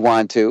if you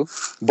want to,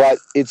 but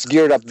it's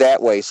geared up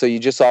that way, so you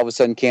just all of a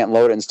sudden can't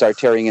load it and start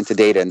tearing into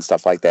data and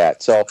stuff like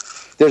that. So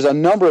there's a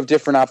number of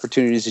different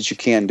opportunities that you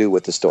can do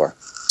with the store.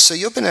 So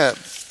you've been a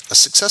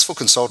successful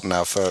consultant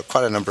now for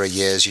quite a number of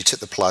years. You took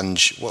the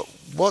plunge.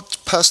 What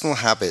personal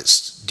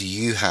habits do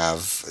you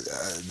have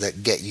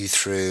that get you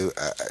through,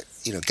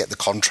 get the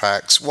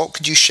contracts? What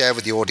could you share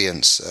with the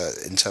audience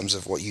in terms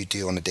of what you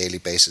do on a daily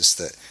basis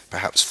that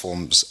perhaps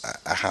forms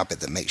a habit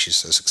that makes you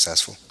so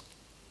successful?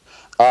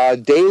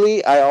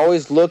 Daily, I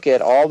always look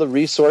at all the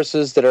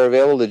resources that are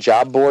available, the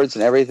job boards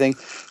and everything,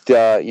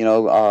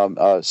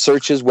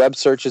 searches, web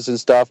searches and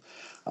stuff.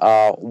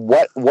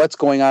 What's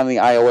going on in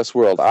the iOS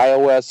world?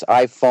 iOS,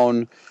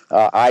 iPhone,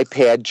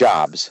 iPad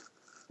jobs.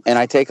 And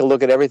I take a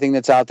look at everything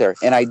that's out there.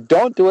 And I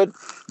don't do it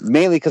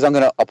mainly because I'm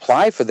going to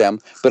apply for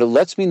them, but it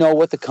lets me know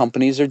what the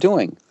companies are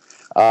doing.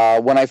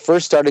 When I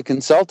first started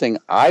consulting,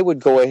 I would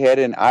go ahead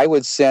and I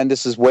would send,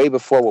 this is way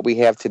before what we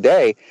have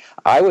today,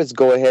 I would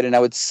go ahead and I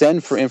would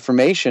send for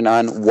information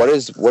on what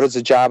does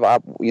the job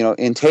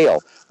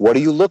entail? What are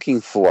you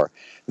looking for?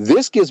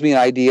 This gives me an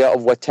idea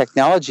of what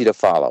technology to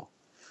follow.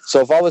 So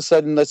if all of a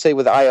sudden, let's say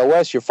with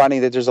iOS, you're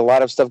finding that there's a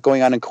lot of stuff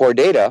going on in core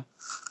data,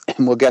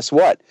 well, guess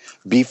what?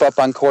 Beef up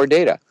on core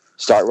data.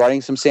 Start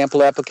writing some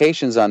sample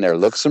applications on there.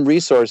 Look some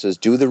resources.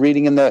 Do the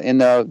reading in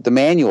the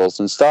manuals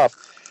and stuff.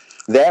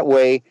 That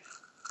way,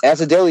 that's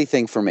a daily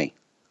thing for me.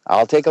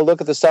 I'll take a look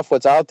at the stuff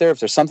what's out there. If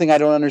there's something I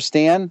don't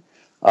understand,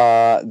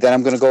 then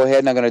I'm going to go ahead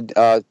and I'm going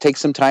to take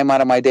some time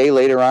out of my day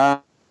later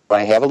on, when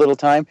I have a little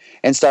time,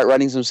 and start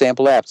writing some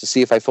sample apps to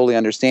see if I fully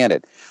understand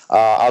it.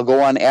 I'll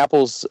go on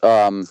Apple's...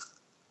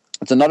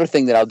 It's another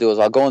thing that I'll do is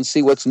I'll go and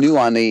see what's new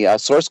on the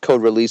source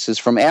code releases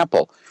from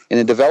Apple in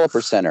the Developer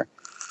Center.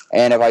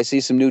 And if I see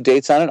some new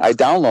dates on it, I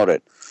download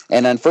it.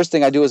 And then first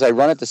thing I do is I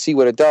run it to see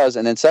what it does.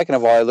 And then second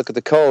of all, I look at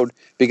the code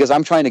because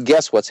I'm trying to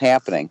guess what's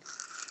happening.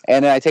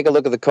 And then I take a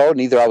look at the code,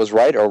 and either I was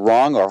right or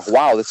wrong, or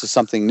wow, this is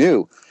something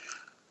new.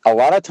 A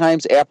lot of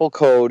times Apple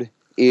code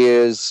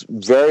is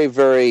very,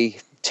 very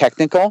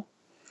technical.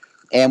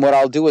 And what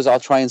I'll do is I'll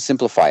try and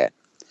simplify it.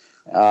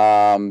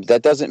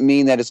 That doesn't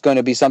mean that it's going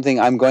to be something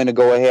I'm going to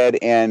go ahead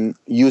and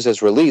use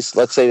as release.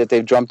 Let's say that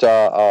they've jumped,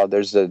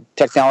 there's a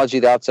technology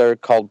that's there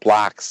called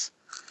blocks.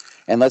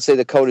 and let's say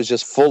the code is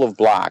just full of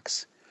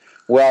blocks.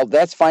 Well,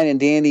 that's fine and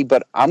dandy,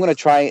 but I'm going to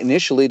try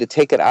initially to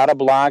take it out of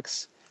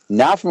blocks,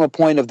 not from a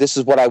point of this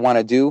is what I want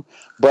to do,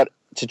 but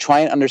to try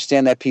and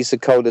understand that piece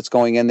of code that's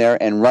going in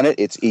there and run it.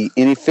 It's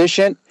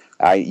inefficient.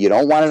 You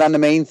don't want it on the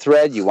main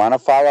thread. You want to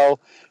follow,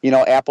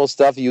 Apple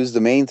stuff. Use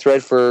the main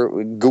thread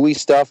for GUI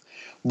stuff.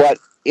 But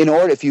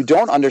if you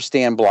don't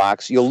understand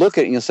blocks, you'll look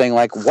at it and you're saying,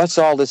 like, what's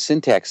all this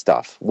syntax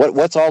stuff?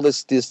 What's all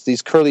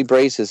these curly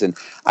braces? And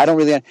I don't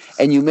really,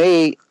 and you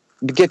may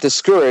get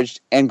discouraged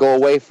and go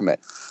away from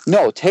it.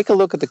 No, take a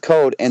look at the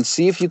code and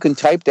see if you can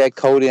type that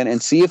code in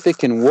and see if it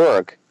can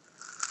work.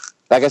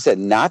 Like I said,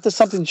 not to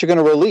something that you're going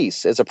to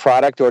release as a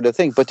product or the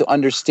thing, but to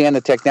understand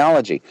the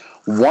technology.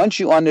 Once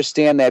you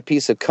understand that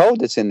piece of code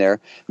that's in there,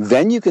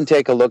 then you can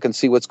take a look and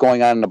see what's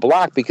going on in the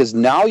block, because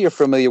now you're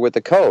familiar with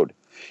the code.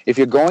 If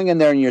you're going in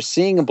there and you're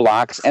seeing the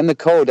blocks and the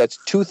code, that's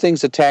two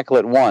things to tackle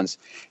at once,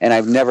 and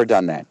I've never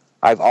done that.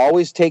 I've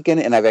always taken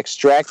and I've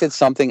extracted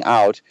something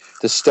out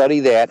to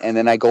study that, and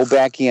then I go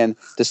back in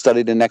to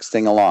study the next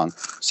thing along.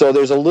 So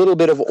there's a little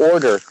bit of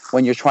order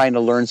when you're trying to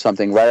learn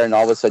something, rather than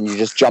all of a sudden you're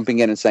just jumping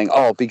in and saying,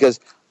 because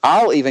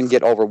I'll even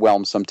get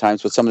overwhelmed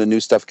sometimes with some of the new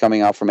stuff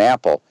coming out from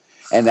Apple,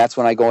 and that's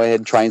when I go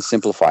ahead and try and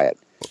simplify it.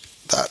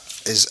 That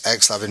is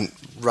excellent. I've been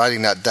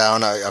writing that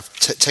down. I've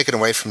taken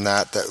away from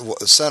that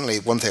certainly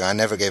one thing I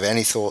never gave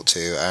any thought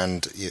to,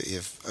 and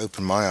you've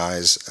opened my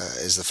eyes,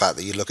 is the fact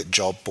that you look at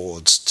job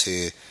boards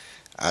to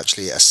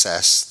actually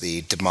assess the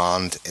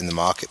demand in the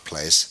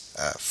marketplace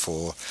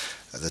for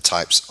the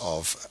types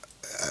of,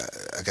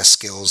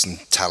 skills and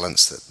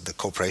talents that the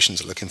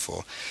corporations are looking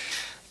for.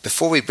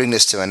 Before we bring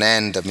this to an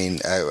end,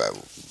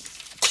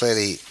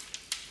 clearly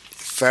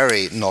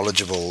very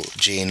knowledgeable,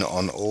 Gene,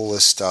 on all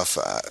this stuff.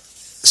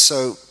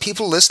 So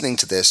people listening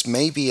to this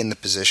may be in the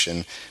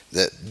position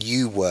that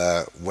you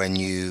were when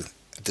you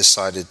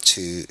decided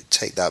to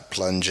take that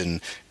plunge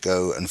and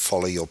go and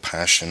follow your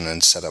passion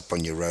and set up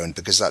on your own,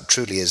 because that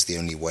truly is the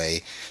only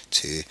way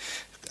to,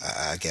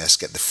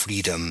 get the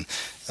freedom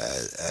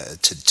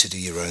to do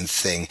your own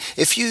thing.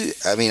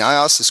 I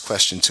asked this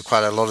question to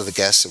quite a lot of the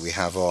guests that we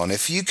have on.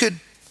 If you could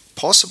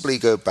possibly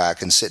go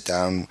back and sit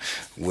down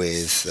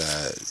with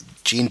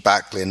Gene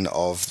Backlin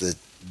of the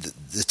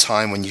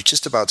time when you're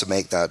just about to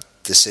make that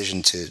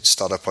decision to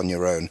start up on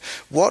your own,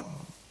 what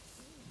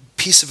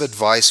piece of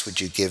advice would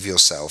you give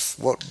yourself?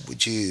 What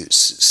would you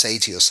say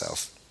to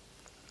yourself?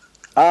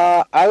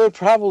 I would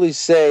probably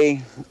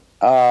say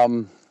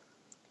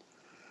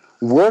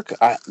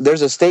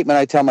there's a statement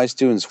I tell my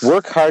students: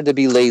 work hard to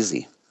be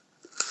lazy.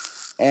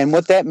 And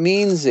what that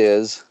means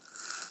is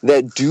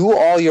that do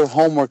all your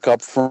homework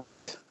up front.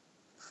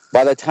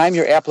 By the time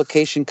your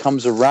application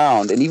comes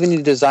around, and even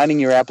in designing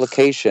your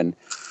application,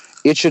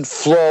 it should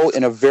flow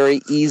in a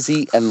very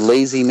easy and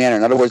lazy manner.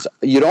 In other words,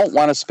 you don't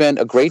want to spend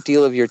a great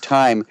deal of your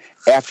time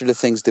after the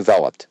thing's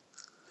developed.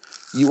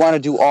 You want to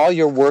do all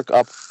your work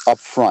up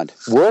front.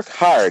 Work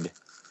hard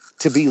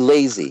to be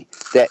lazy.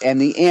 That in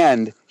the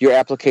end, your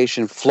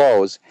application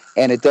flows,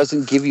 and it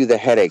doesn't give you the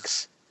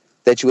headaches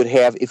that you would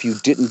have if you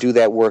didn't do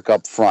that work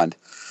up front.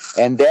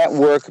 And that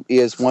work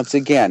is, once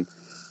again,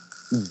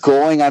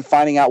 going on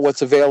finding out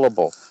what's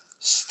available,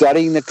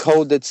 studying the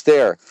code that's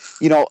there.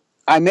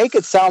 I make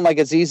it sound like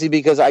it's easy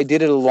because I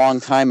did it a long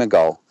time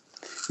ago,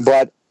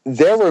 but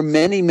there were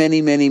many,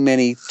 many, many,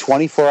 many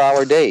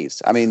 24-hour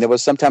days. There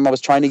was some time I was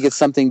trying to get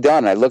something done,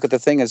 and I look at the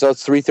thing and say,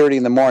 it's 3:30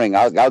 in the morning.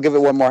 I'll give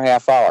it one more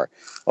half hour.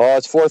 Oh,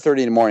 it's 4:30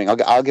 in the morning.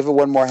 I'll give it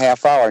one more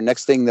half hour.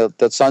 Next thing,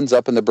 the sun's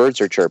up and the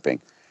birds are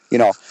chirping.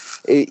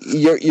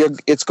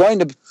 It's going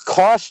to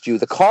cost you.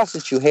 The cost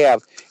that you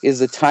have is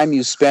the time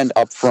you spend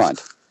up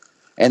front,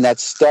 and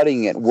that's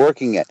studying it,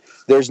 working it.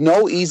 There's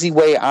no easy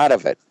way out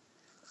of it.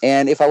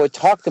 And if I would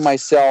talk to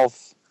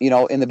myself,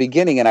 in the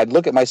beginning, and I'd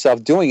look at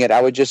myself doing it,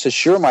 I would just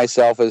assure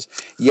myself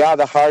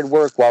the hard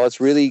work, while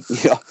it's really,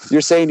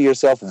 you're saying to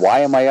yourself, why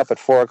am I up at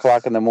 4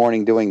 o'clock in the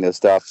morning doing this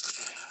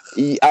stuff?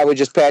 I would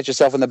just pat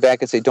yourself on the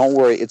back and say, don't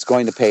worry, it's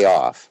going to pay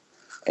off.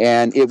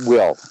 And it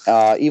will.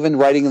 Even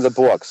writing the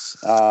books,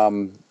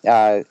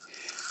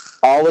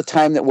 all the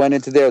time that went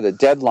into there, the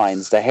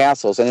deadlines, the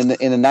hassles. And in the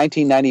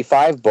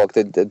 1995 book,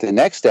 the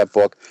Next Step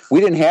book, we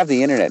didn't have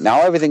the internet.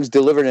 Now everything's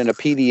delivered in a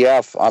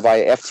PDF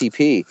by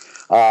FTP.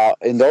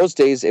 In those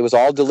days, it was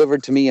all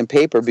delivered to me in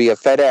paper via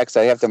FedEx.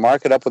 I have to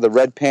mark it up with a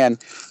red pen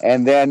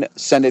and then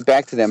send it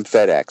back to them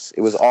FedEx.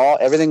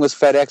 Everything was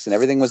FedEx, and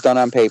everything was done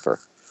on paper.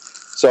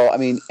 So,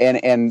 and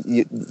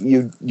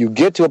you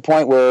get to a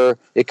point where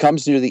it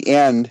comes near the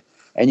end,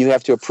 and you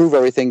have to approve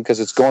everything because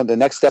the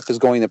next step is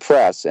going to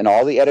press, and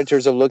all the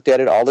editors have looked at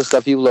it, all the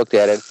stuff you've looked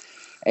at it,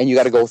 and you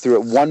got to go through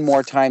it one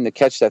more time to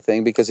catch that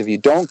thing, because if you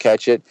don't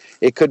catch it,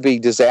 it could be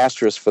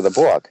disastrous for the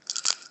book.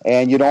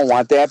 And you don't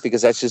want that,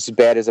 because that's just as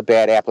bad as a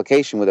bad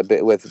application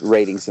with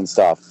ratings and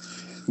stuff.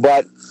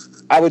 But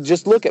I would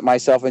just look at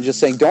myself and just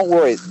saying, don't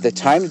worry, the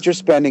time that you're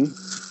spending,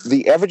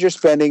 the effort you're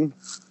spending,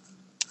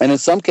 and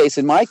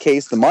in my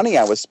case, the money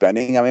I was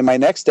spending, my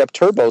Next Step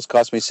turbos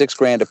cost me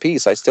 $6,000 a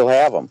piece. I still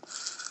have them.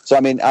 So,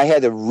 I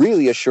had to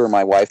really assure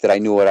my wife that I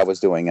knew what I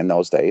was doing in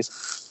those days.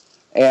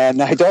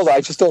 And I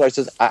just told her, I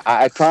said,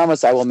 I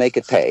promise I will make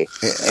it pay.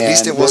 Yeah, at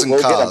least it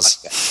wasn't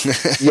cars.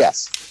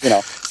 Yes,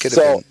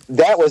 so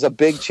that was a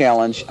big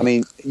challenge. I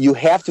mean, you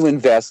have to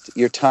invest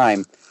your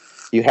time.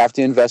 You have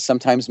to invest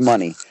sometimes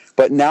money.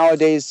 But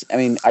nowadays, I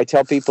mean, I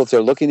tell people if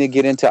they're looking to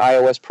get into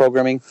iOS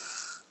programming,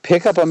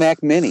 pick up a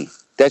Mac Mini.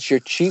 That's your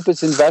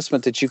cheapest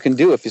investment that you can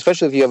do,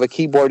 especially if you have a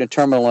keyboard, a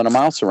terminal, and a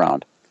mouse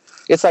around.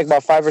 It's like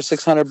about $500 or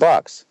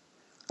 $600.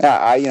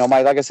 Yeah,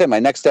 like I said, my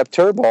Next Step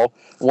Turbo,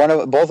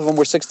 both of them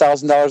were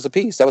 $6,000 a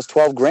piece. That was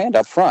 $12,000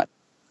 up front.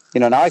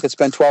 Now I could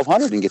spend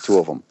 $1,200 and get two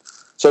of them.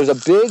 So there's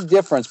a big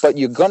difference, but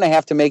you're going to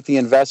have to make the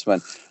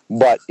investment.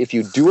 But if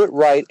you do it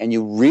right and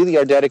you really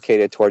are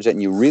dedicated towards it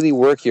and you really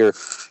work your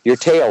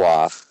tail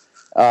off,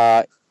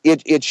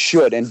 it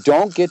should. And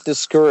don't get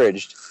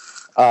discouraged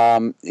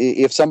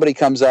if somebody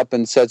comes up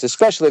and says,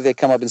 especially if they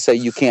come up and say,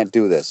 you can't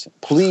do this.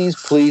 Please,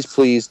 please,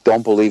 please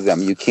don't believe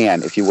them. You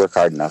can if you work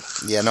hard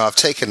enough. Yeah, no, I've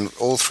taken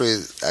all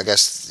through, I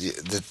guess,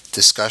 the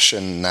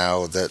discussion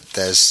now that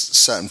there's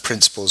certain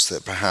principles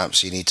that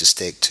perhaps you need to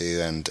stick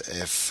to, and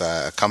if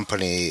a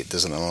company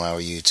doesn't allow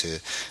you to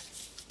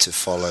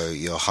follow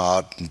your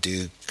heart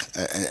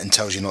and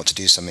tells you not to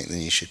do something, then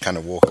you should kind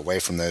of walk away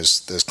from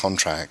those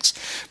contracts.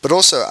 But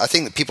also, I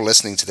think that people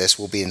listening to this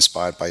will be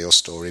inspired by your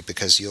story,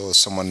 because you're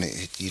someone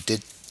you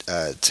did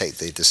take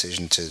the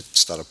decision to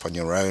start up on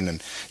your own,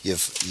 and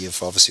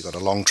you've obviously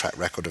got a long track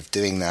record of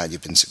doing that.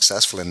 You've been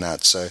successful in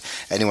that. So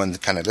anyone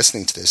kind of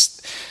listening to this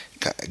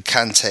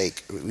can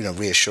take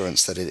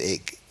reassurance that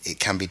it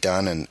can be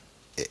done, and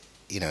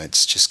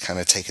it's just kind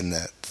of taking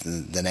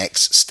the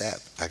next step,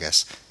 I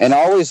guess. And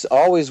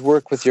always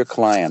work with your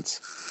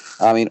clients.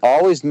 I mean,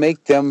 always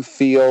make them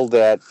feel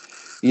that,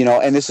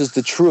 and this is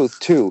the truth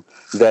too,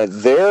 that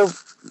their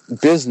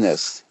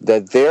business,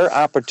 that their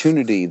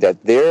opportunity, that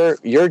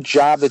your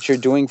job that you're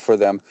doing for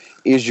them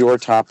is your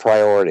top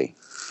priority.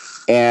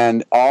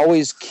 And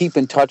always keep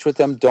in touch with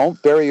them.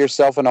 Don't bury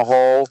yourself in a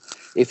hole.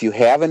 If you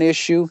have an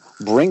issue,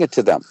 bring it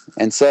to them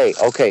and say,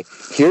 okay,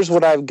 here's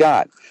what I've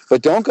got.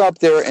 But don't go up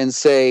there and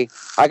say,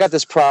 I got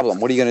this problem.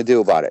 What are you going to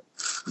do about it?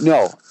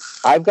 No,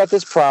 I've got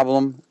this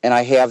problem, and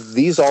I have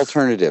these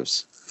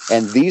alternatives.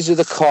 And these are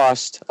the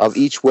costs of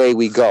each way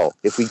we go.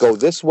 If we go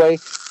this way,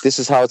 this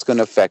is how it's going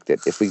to affect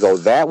it. If we go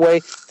that way,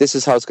 this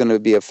is how it's going to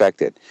be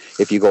affected.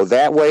 If you go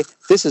that way,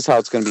 this is how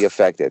it's going to be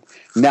affected.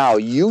 Now,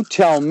 you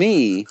tell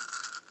me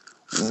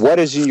what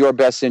is in your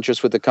best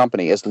interest with the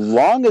company. As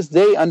long as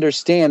they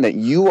understand that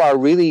you are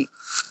really,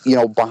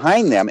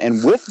 behind them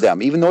and with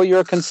them, even though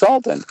you're a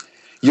consultant,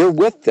 you're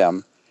with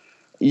them,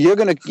 you're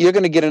gonna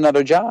get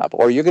another job,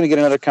 or you're gonna get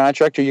another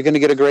contract, or you're gonna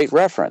get a great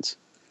reference.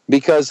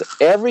 Because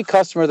every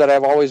customer that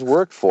I've always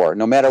worked for,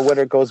 no matter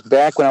whether it goes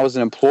back when I was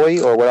an employee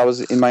or when I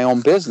was in my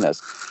own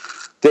business,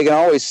 they can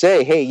always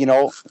say, hey,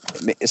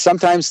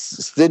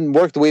 sometimes it didn't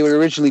work the way we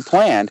originally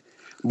planned,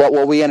 but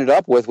what we ended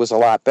up with was a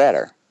lot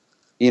better.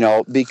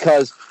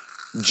 Because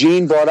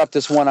Gene brought up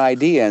this one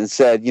idea and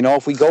said,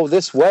 if we go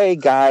this way,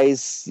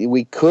 guys,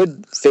 we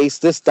could face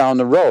this down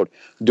the road.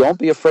 Don't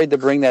be afraid to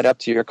bring that up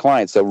to your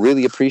clients. They'll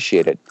really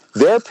appreciate it.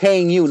 They're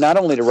paying you not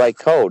only to write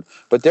code,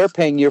 but they're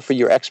paying you for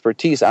your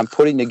expertise on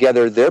putting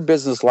together their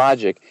business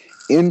logic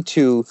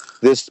into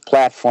this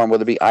platform,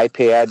 whether it be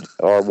iPad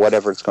or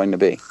whatever it's going to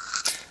be.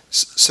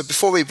 So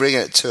before we bring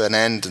it to an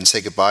end and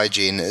say goodbye,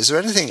 Gene, is there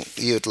anything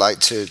you'd like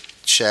to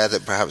share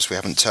that perhaps we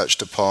haven't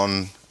touched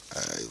upon?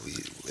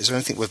 Is there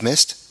anything we've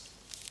missed?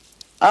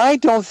 I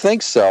don't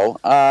think so.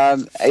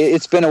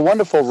 It's been a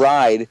wonderful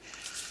ride.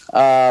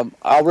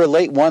 I'll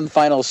relate one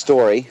final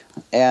story.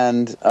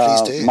 And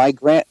please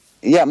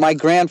do. My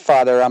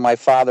grandfather on my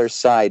father's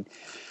side,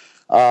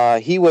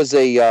 he was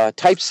a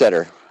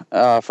typesetter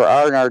for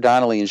R&R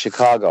Donnelley in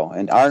Chicago,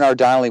 and R&R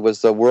Donnelley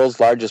was the world's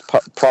largest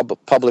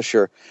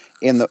publisher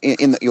in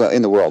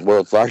the world.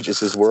 World's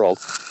largest is world,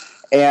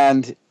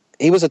 and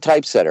he was a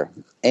typesetter.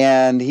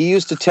 And he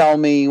used to tell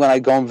me when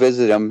I'd go and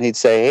visit him, he'd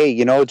say,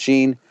 "Hey,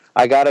 Gene,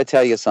 I got to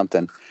tell you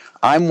something.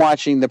 I'm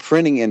watching the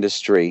printing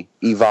industry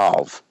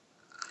evolve,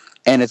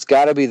 and it's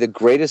got to be the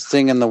greatest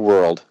thing in the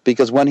world."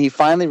 Because when he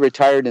finally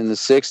retired in the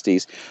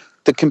 60s,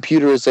 the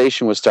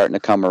computerization was starting to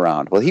come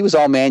around. Well, he was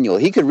all manual.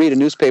 He could read a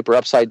newspaper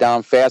upside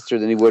down faster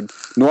than he would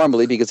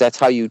normally, because that's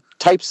how you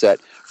typeset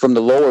from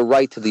the lower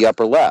right to the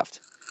upper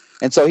left.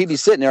 And so he'd be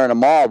sitting there in a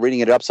mall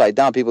reading it upside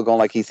down, people going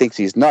like he thinks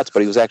he's nuts,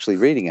 but he was actually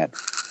reading it.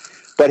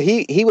 But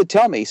he would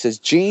tell me, he says,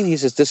 "Gene," he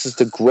says, "this is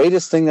the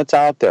greatest thing that's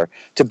out there,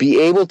 to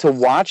be able to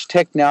watch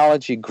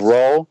technology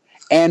grow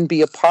and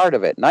be a part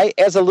of it." And I,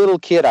 as a little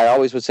kid, I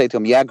always would say to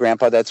him, "Yeah,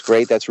 Grandpa, that's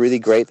great. That's really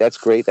great. That's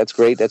great. That's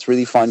great. That's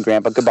really fun,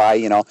 Grandpa. Goodbye,"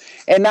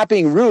 and not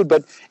being rude,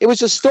 but it was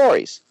just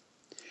stories.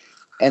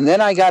 And then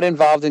I got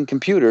involved in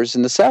computers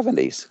in the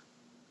 70s.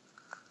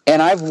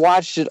 And I've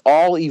watched it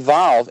all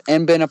evolve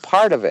and been a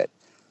part of it.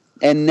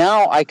 And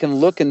now I can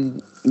look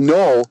and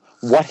know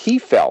what he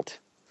felt.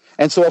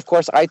 And so, of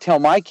course, I tell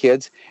my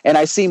kids, and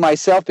I see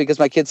myself, because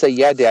my kids say,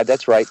 "Yeah, Dad,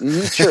 that's right.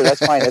 Sure,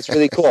 that's fine. That's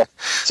really cool."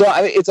 So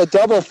it's a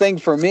double thing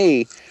for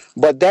me,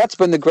 but that's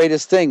been the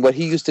greatest thing, what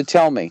he used to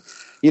tell me.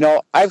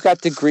 I've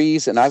got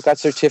degrees and I've got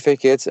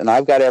certificates and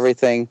I've got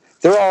everything.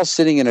 They're all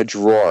sitting in a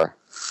drawer.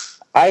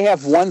 I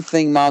have one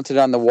thing mounted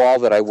on the wall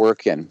that I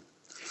work in,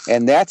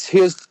 and that's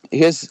his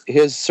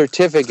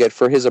certificate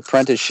for his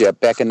apprenticeship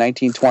back in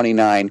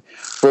 1929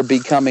 for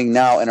becoming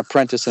now an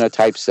apprentice and a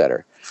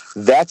typesetter.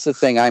 That's the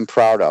thing I'm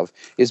proud of,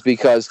 is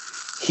because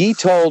he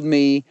told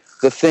me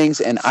the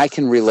things and I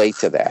can relate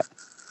to that.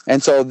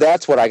 And so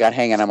that's what I got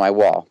hanging on my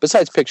wall,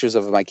 besides pictures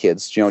of my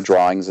kids,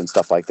 drawings and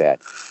stuff like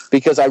that.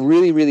 Because I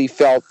really, really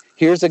felt,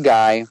 here's a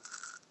guy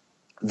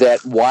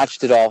that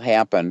watched it all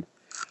happen.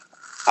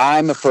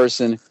 I'm a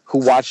person who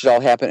watched it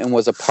all happen and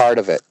was a part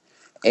of it.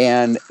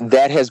 And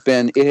it has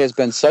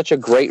been such a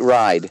great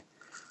ride.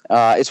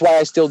 It's why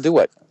I still do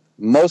it.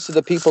 Most of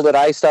the people that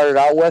I started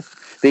out with,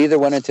 they either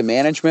went into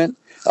management,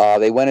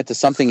 they went into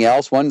something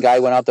else. One guy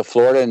went out to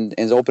Florida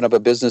and opened up a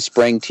business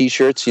spraying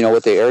T-shirts,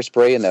 with the air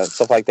spray and the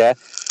stuff like that.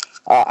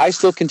 I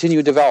still continue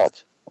to develop.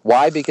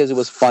 Why? Because it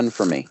was fun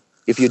for me.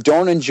 If you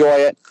don't enjoy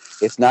it,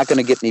 it's not going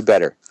to get any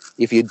better.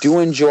 If you do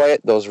enjoy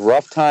it, those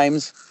rough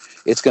times,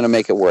 it's going to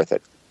make it worth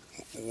it.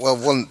 Well,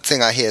 one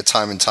thing I hear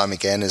time and time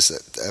again is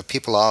that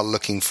people are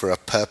looking for a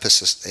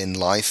purpose in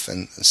life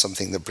and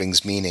something that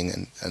brings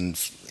meaning. And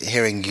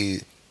hearing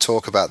you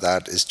talk about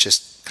that is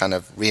just kind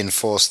of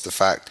reinforced the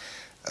fact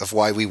of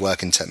why we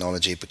work in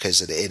technology, because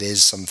it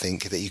is something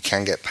that you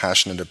can get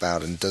passionate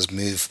about and does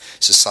move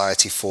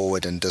society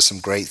forward and does some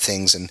great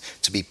things, and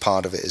to be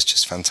part of it is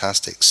just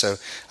fantastic. So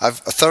I've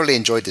thoroughly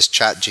enjoyed this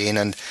chat, Gene,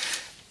 and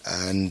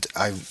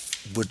I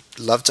would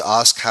love to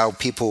ask how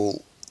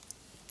people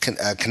can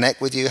connect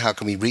with you. How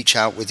can we reach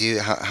out with you?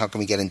 How can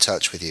we get in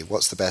touch with you?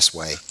 What's the best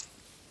way?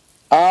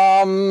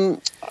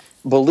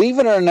 Believe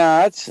it or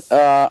not,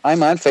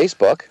 I'm on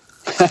Facebook.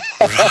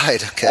 Right,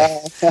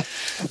 okay.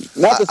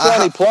 Not to throw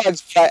any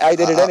plugs, but I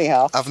did it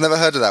anyhow. I've never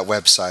heard of that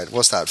website.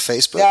 What's that,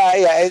 Facebook?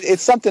 Yeah,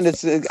 it's something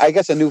that's, I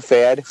guess, a new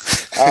fad.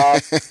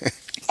 My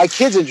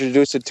kids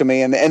introduced it to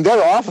me, and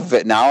they're off of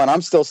it now, and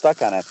I'm still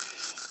stuck on it.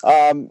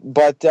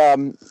 But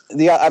I'm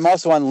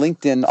also on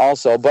LinkedIn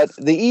also. But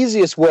the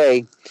easiest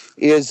way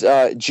is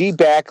G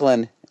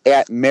Backlin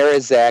at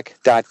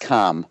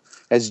Marizack.com.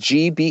 That's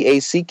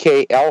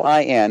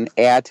GBACKLIN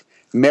at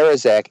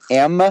Marizack,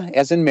 M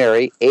as in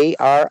Mary,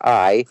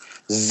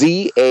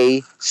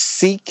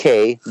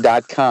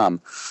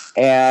 ARIZACK.com.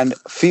 And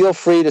feel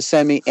free to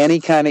send me any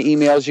kind of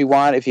emails you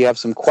want if you have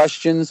some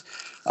questions.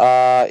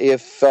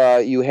 If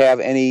you have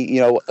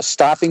any,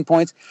 stopping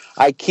points.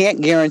 I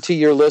can't guarantee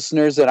your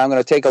listeners that I'm going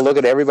to take a look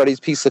at everybody's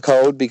piece of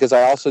code, because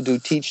I also do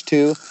teach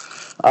too.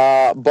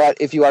 But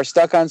if you are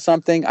stuck on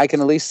something, I can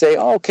at least say,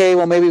 okay,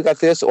 well, maybe we got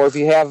this. Or if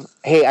you have,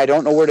 hey, I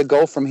don't know where to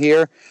go from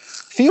here,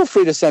 feel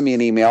free to send me an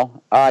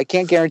email. I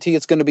can't guarantee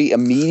it's going to be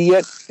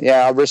immediate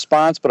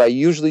response, but I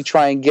usually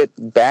try and get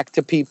back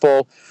to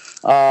people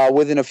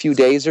within a few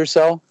days or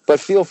so. But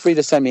feel free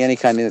to send me any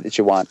kind that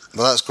you want.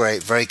 Well, that's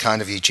great. Very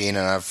kind of you, Gene,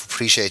 and I've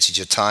appreciated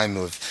your time.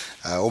 We've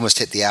almost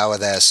hit the hour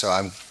there, so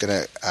I'm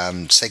going to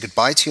say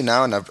goodbye to you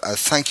now. And I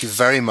thank you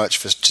very much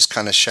for just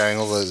kind of sharing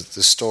all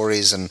the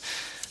stories and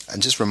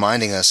just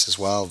reminding us as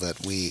well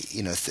that we,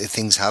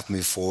 things have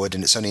moved forward,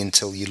 and it's only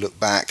until you look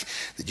back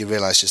that you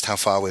realize just how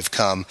far we've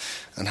come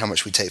and how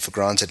much we take for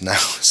granted now.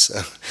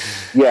 So,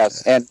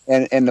 yes, and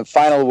the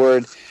final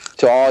word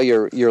to all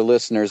your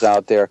listeners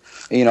out there,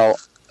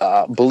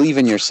 believe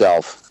in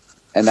yourself,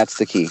 and that's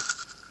the key.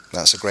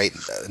 That's a great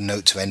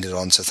note to end it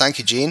on. So thank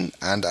you, Gene,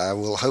 and I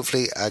will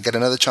hopefully get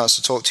another chance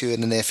to talk to you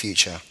in the near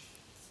future.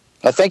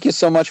 Thank you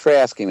so much for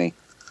asking me.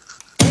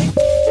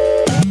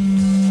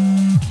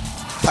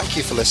 Thank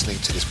you for listening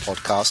to this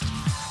podcast.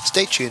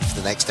 Stay tuned for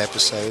the next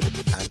episode,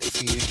 and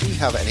if you do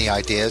have any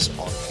ideas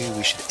on who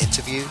we should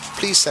interview,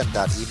 please send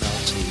that email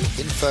to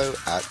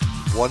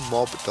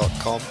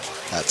info@onemob.com.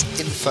 That's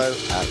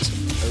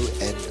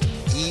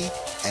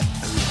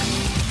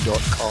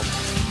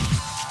info@onemob.com.